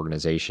nonprofit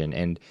organization,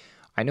 and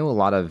I know a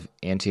lot of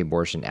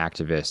anti-abortion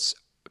activists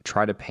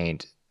try to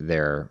paint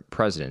their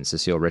president,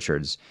 Cecile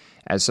Richards,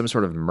 as some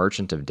sort of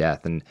merchant of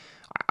death, and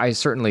I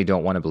certainly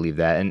don't want to believe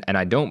that, and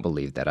I don't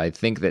believe that. I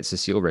think that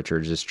Cecile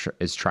Richards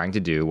is trying to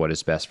do what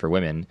is best for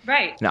women.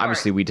 Right. Now,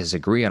 obviously, we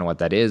disagree on what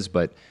that is,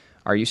 but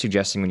are you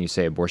suggesting when you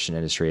say abortion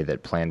industry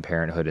that Planned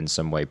Parenthood in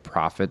some way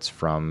profits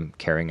from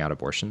carrying out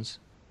abortions?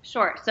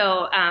 Sure.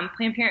 So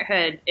Planned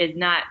Parenthood is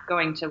not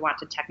going to want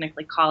to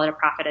technically call it a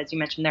profit. As you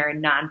mentioned, they're a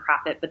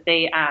nonprofit, but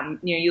they,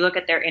 you look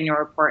at their annual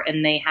report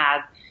and they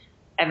have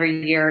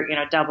every year,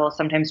 double,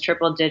 sometimes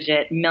triple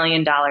digit $1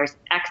 million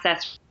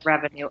excess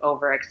revenue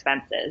over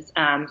expenses.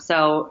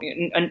 So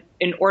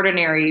an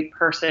ordinary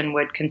person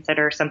would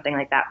consider something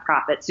like that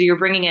profit. So you're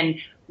bringing in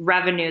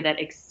revenue that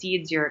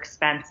exceeds your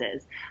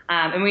expenses.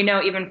 And we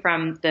know even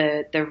from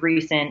the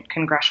recent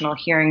congressional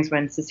hearings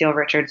when Cecile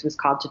Richards was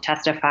called to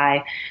testify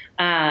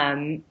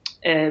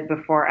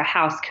before a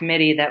House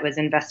committee that was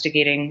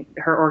investigating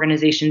her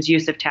organization's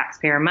use of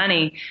taxpayer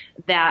money,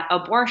 that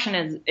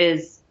abortion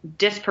is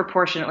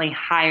disproportionately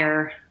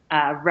higher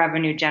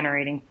revenue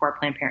generating for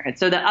Planned Parenthood.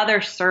 So the other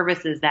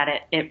services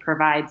that it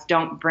provides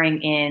don't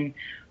bring in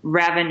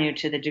revenue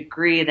to the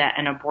degree that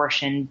an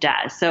abortion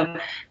does. So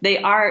they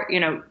are,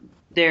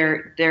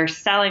 they're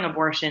selling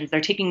abortions.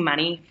 They're taking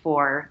money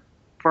for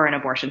an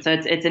abortion. So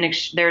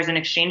there's an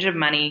exchange of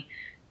money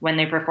when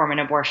they perform an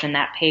abortion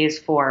that pays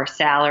for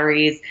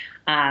salaries,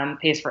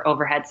 pays for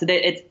overhead. So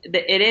that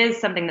it is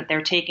something that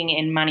they're taking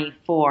in money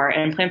for.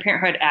 And Planned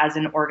Parenthood as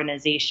an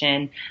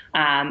organization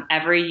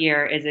every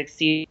year is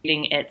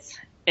exceeding its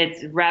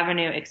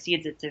revenue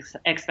exceeds its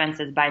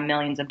expenses by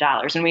millions of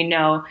dollars. And we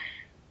know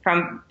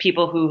from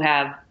people who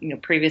have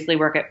previously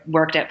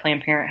worked at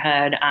Planned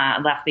Parenthood,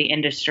 left the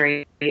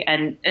industry,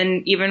 and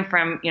even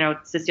from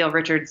Cecile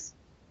Richards'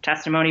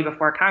 testimony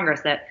before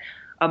Congress that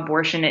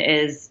abortion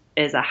is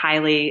a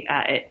highly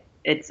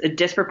it's a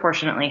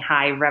disproportionately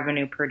high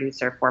revenue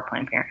producer for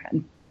Planned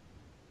Parenthood.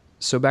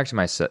 So back to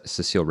my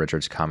Cecile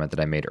Richards comment that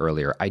I made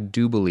earlier, I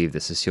do believe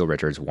that Cecile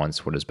Richards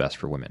wants what is best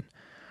for women.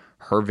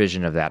 Her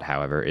vision of that,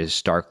 however, is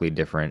starkly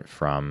different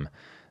from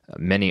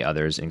many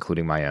others,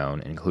 including my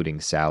own,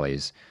 including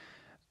Sally's.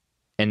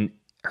 And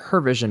her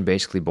vision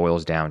basically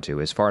boils down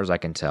to, as far as I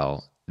can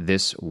tell,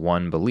 this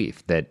one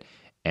belief that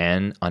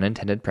an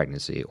unintended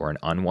pregnancy or an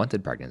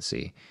unwanted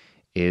pregnancy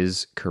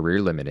is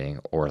career limiting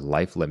or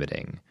life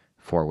limiting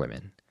for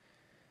women.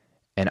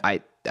 And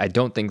I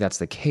don't think that's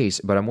the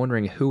case, but I'm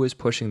wondering who is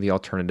pushing the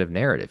alternative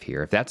narrative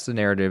here. If that's the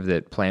narrative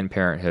that Planned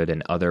Parenthood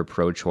and other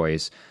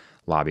pro-choice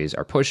lobbies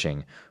are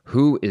pushing,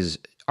 who is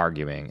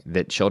arguing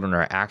that children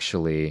are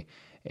actually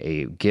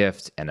a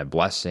gift and a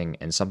blessing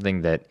and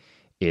something that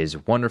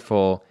is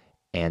wonderful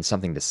and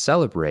something to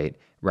celebrate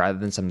rather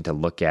than something to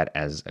look at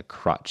as a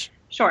crutch?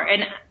 Sure.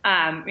 And,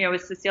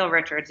 with Cecile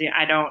Richards,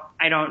 I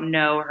don't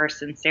know her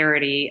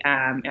sincerity.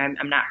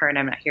 I'm not her and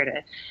I'm not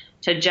here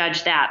to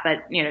judge that.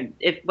 But,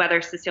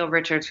 whether Cecile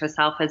Richards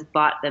herself has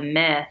bought the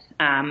myth,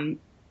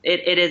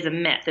 it is a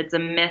myth. It's a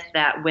myth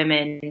that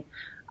women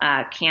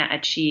can't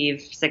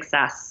achieve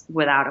success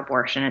without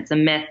abortion. It's a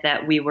myth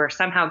that we were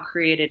somehow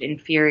created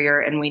inferior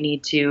and we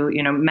need to,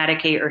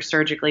 medicate or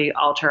surgically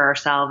alter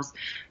ourselves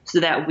so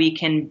that we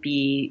can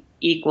be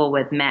equal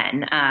with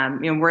men.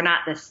 We're not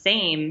the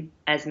same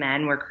as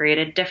men. We're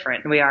created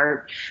different. We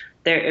are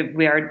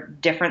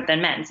different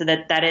than men. So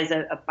that is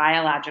a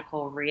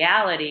biological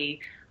reality.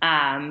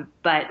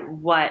 But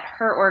what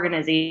her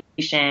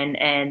organization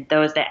and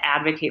those that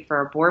advocate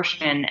for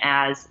abortion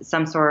as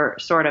some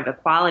sort of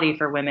equality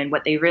for women,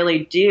 what they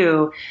really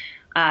do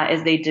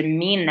is they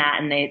demean that,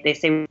 and they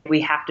say we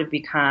have to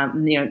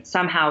become,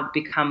 somehow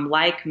become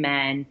like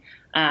men,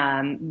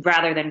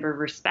 rather than be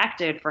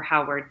respected for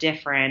how we're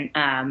different,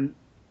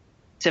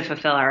 to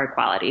fulfill our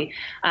equality.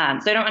 So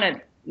I don't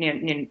want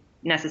to,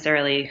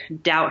 necessarily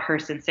doubt her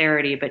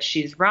sincerity, but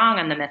she's wrong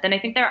on the myth. And I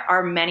think there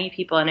are many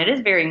people, and it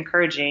is very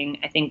encouraging,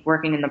 I think,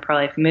 working in the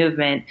pro-life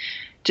movement,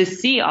 to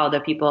see all the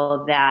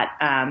people that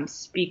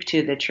speak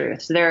to the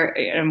truth. So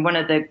and one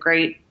of the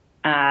great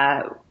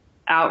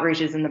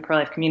outreaches in the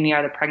pro-life community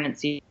are the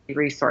pregnancy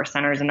resource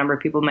centers. A number of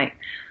people might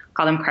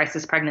call them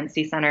crisis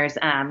pregnancy centers.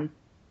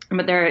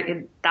 But there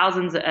are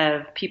thousands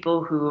of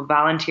people who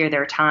volunteer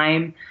their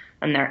time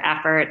and their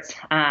efforts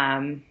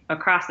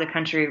across the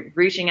country,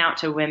 reaching out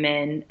to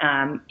women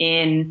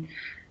in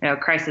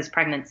crisis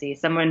pregnancy,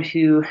 someone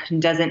who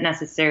doesn't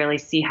necessarily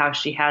see how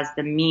she has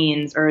the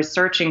means or is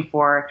searching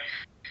for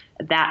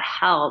that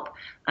help.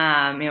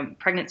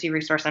 Pregnancy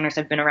resource centers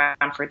have been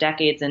around for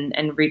decades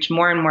and reach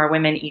more and more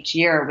women each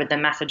year with the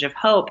message of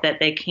hope that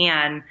they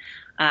can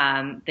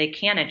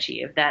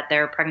achieve, that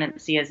their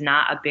pregnancy is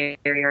not a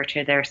barrier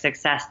to their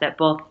success, that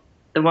both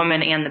the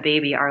woman and the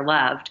baby are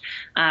loved.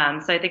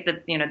 So I think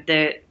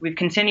that, we've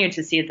continued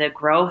to see the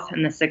growth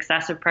and the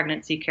success of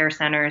pregnancy care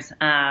centers.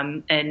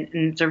 And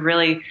it's a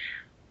really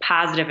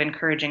positive,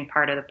 encouraging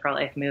part of the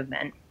pro-life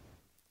movement.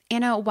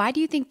 Anna, why do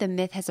you think the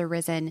myth has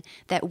arisen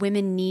that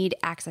women need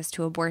access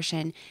to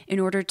abortion in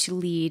order to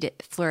lead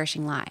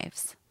flourishing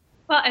lives?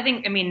 Well,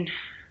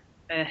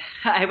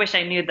 I wish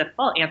I knew the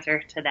full answer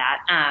to that.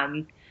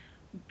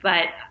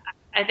 But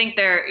I think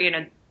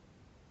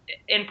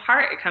in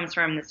part, it comes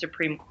from the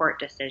Supreme Court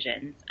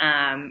decisions.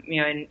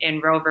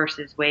 In Roe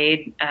versus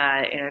Wade,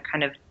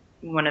 kind of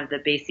one of the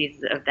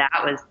bases of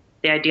that was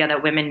the idea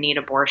that women need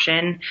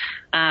abortion.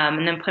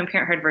 And then Planned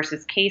Parenthood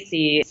versus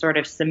Casey sort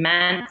of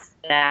cements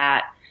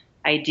that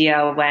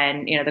idea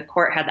when, the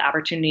court had the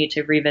opportunity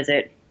to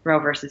revisit Roe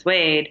versus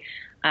Wade.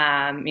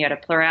 You had a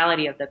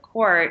plurality of the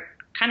court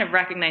kind of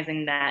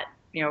recognizing that,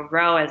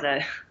 Roe as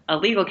a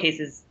legal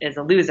case is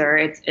a loser.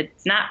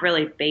 It's not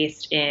really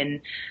based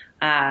in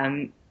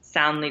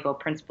sound legal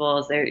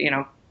principles.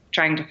 They're,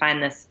 trying to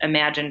find this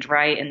imagined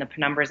right in the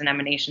penumbras and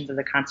emanations of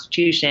the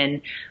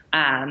Constitution.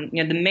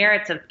 The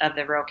merits of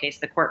the Roe case,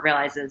 the court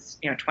realizes,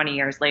 20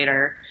 years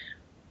later,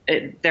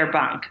 they're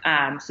bunk.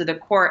 So the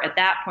court at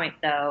that point,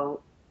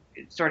 though,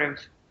 sort of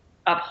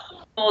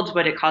upholds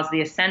what it calls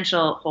the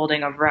essential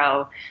holding of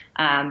Roe,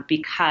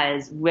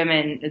 because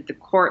women, the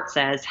court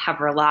says, have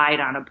relied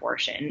on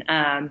abortion,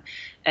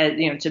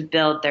 to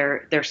build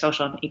their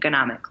social and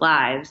economic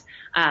lives.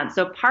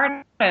 So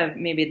part of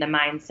maybe the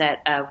mindset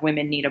of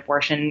women need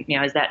abortion,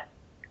 is that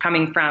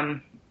coming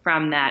from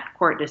that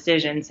court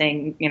decision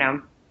saying,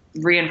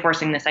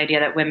 reinforcing this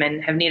idea that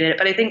women have needed it.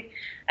 But I think,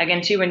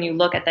 again, too, when you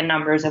look at the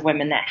numbers of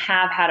women that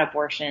have had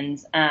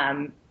abortions,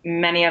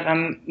 many of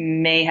them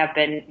may have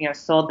been,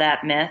 sold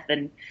that myth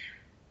and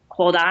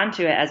hold on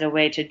to it as a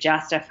way to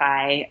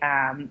justify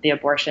the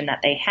abortion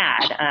that they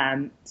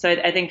had. So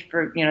I think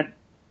for,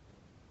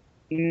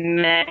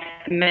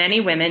 many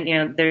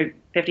women, there are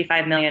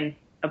 55 million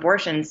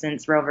abortions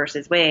since Roe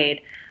versus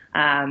Wade.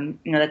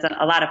 That's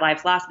a lot of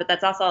lives lost, but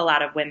that's also a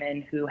lot of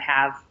women who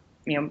have,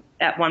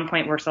 at one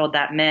point were sold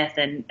that myth,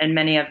 and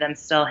many of them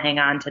still hang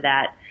on to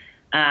that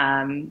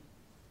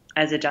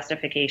as a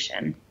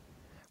justification.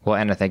 Well,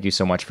 Anna, thank you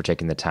so much for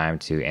taking the time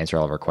to answer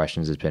all of our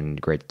questions. It's been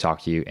great to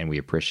talk to you, and we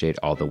appreciate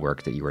all the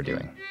work that you are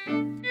doing.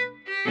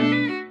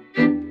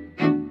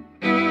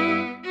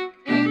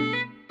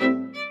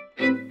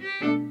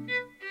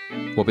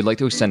 Well, we'd like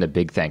to extend a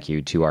big thank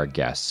you to our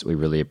guests. We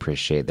really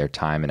appreciate their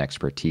time and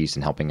expertise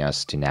in helping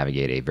us to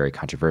navigate a very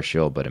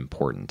controversial but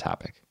important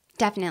topic.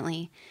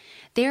 Definitely.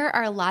 There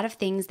are a lot of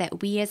things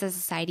that we as a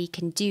society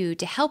can do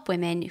to help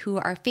women who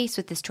are faced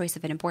with this choice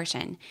of an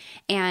abortion.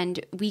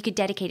 And we could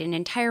dedicate an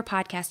entire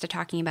podcast to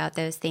talking about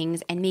those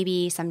things, and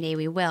maybe someday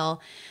we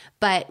will.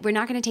 But we're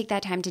not going to take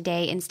that time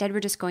today. Instead,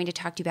 we're just going to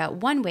talk to you about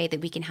one way that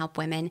we can help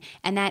women,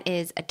 and that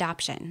is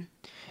adoption.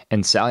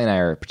 And Sally and I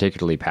are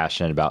particularly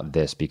passionate about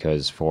this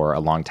because for a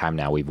long time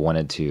now, we've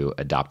wanted to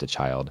adopt a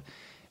child.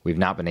 We've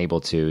not been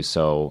able to,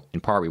 so in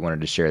part we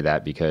wanted to share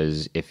that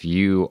because if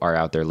you are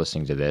out there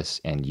listening to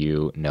this and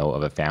you know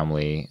of a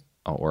family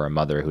or a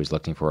mother who's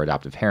looking for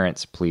adoptive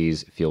parents,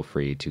 please feel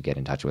free to get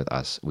in touch with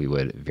us. We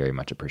would very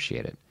much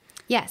appreciate it.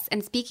 Yes,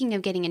 and speaking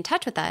of getting in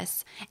touch with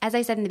us, as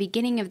I said in the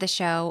beginning of the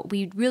show,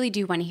 we really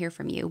do want to hear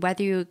from you.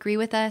 Whether you agree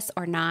with us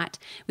or not,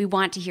 we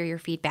want to hear your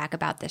feedback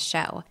about this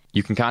show.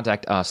 You can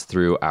contact us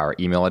through our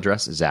email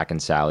address,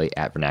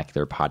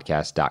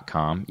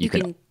 zachandsally@vernacularpodcast.com. You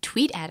can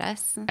tweet at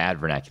us.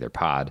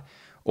 @vernacularpod.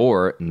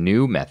 Or,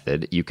 new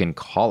method, you can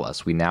call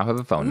us. We now have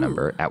a phone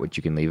number at which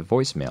you can leave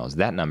voicemails.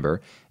 That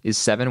number is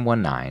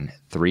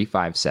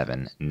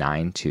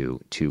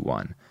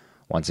 719-357-9221.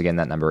 Once again,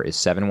 that number is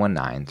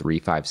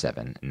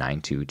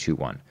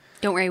 719-357-9221.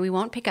 Don't worry, we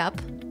won't pick up.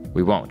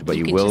 We won't, but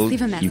you can will. Just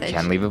leave a message. You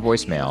can leave a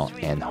voicemail,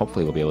 and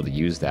hopefully we'll be able to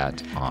use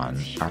that on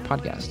our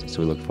podcast. So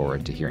we look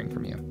forward to hearing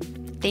from you.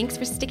 Thanks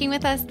for sticking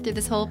with us through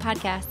this whole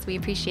podcast. We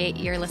appreciate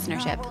your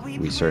listenership.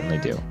 We certainly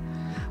do.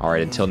 All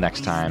right, until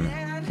next time,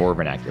 for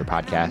Vernacular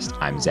Podcast,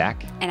 I'm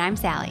Zach. And I'm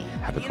Sally.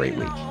 Have a great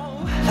week.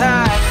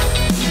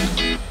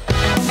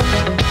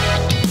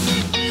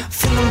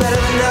 Feeling better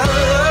than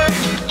ever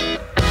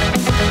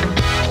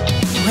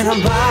when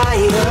I'm by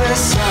your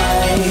side.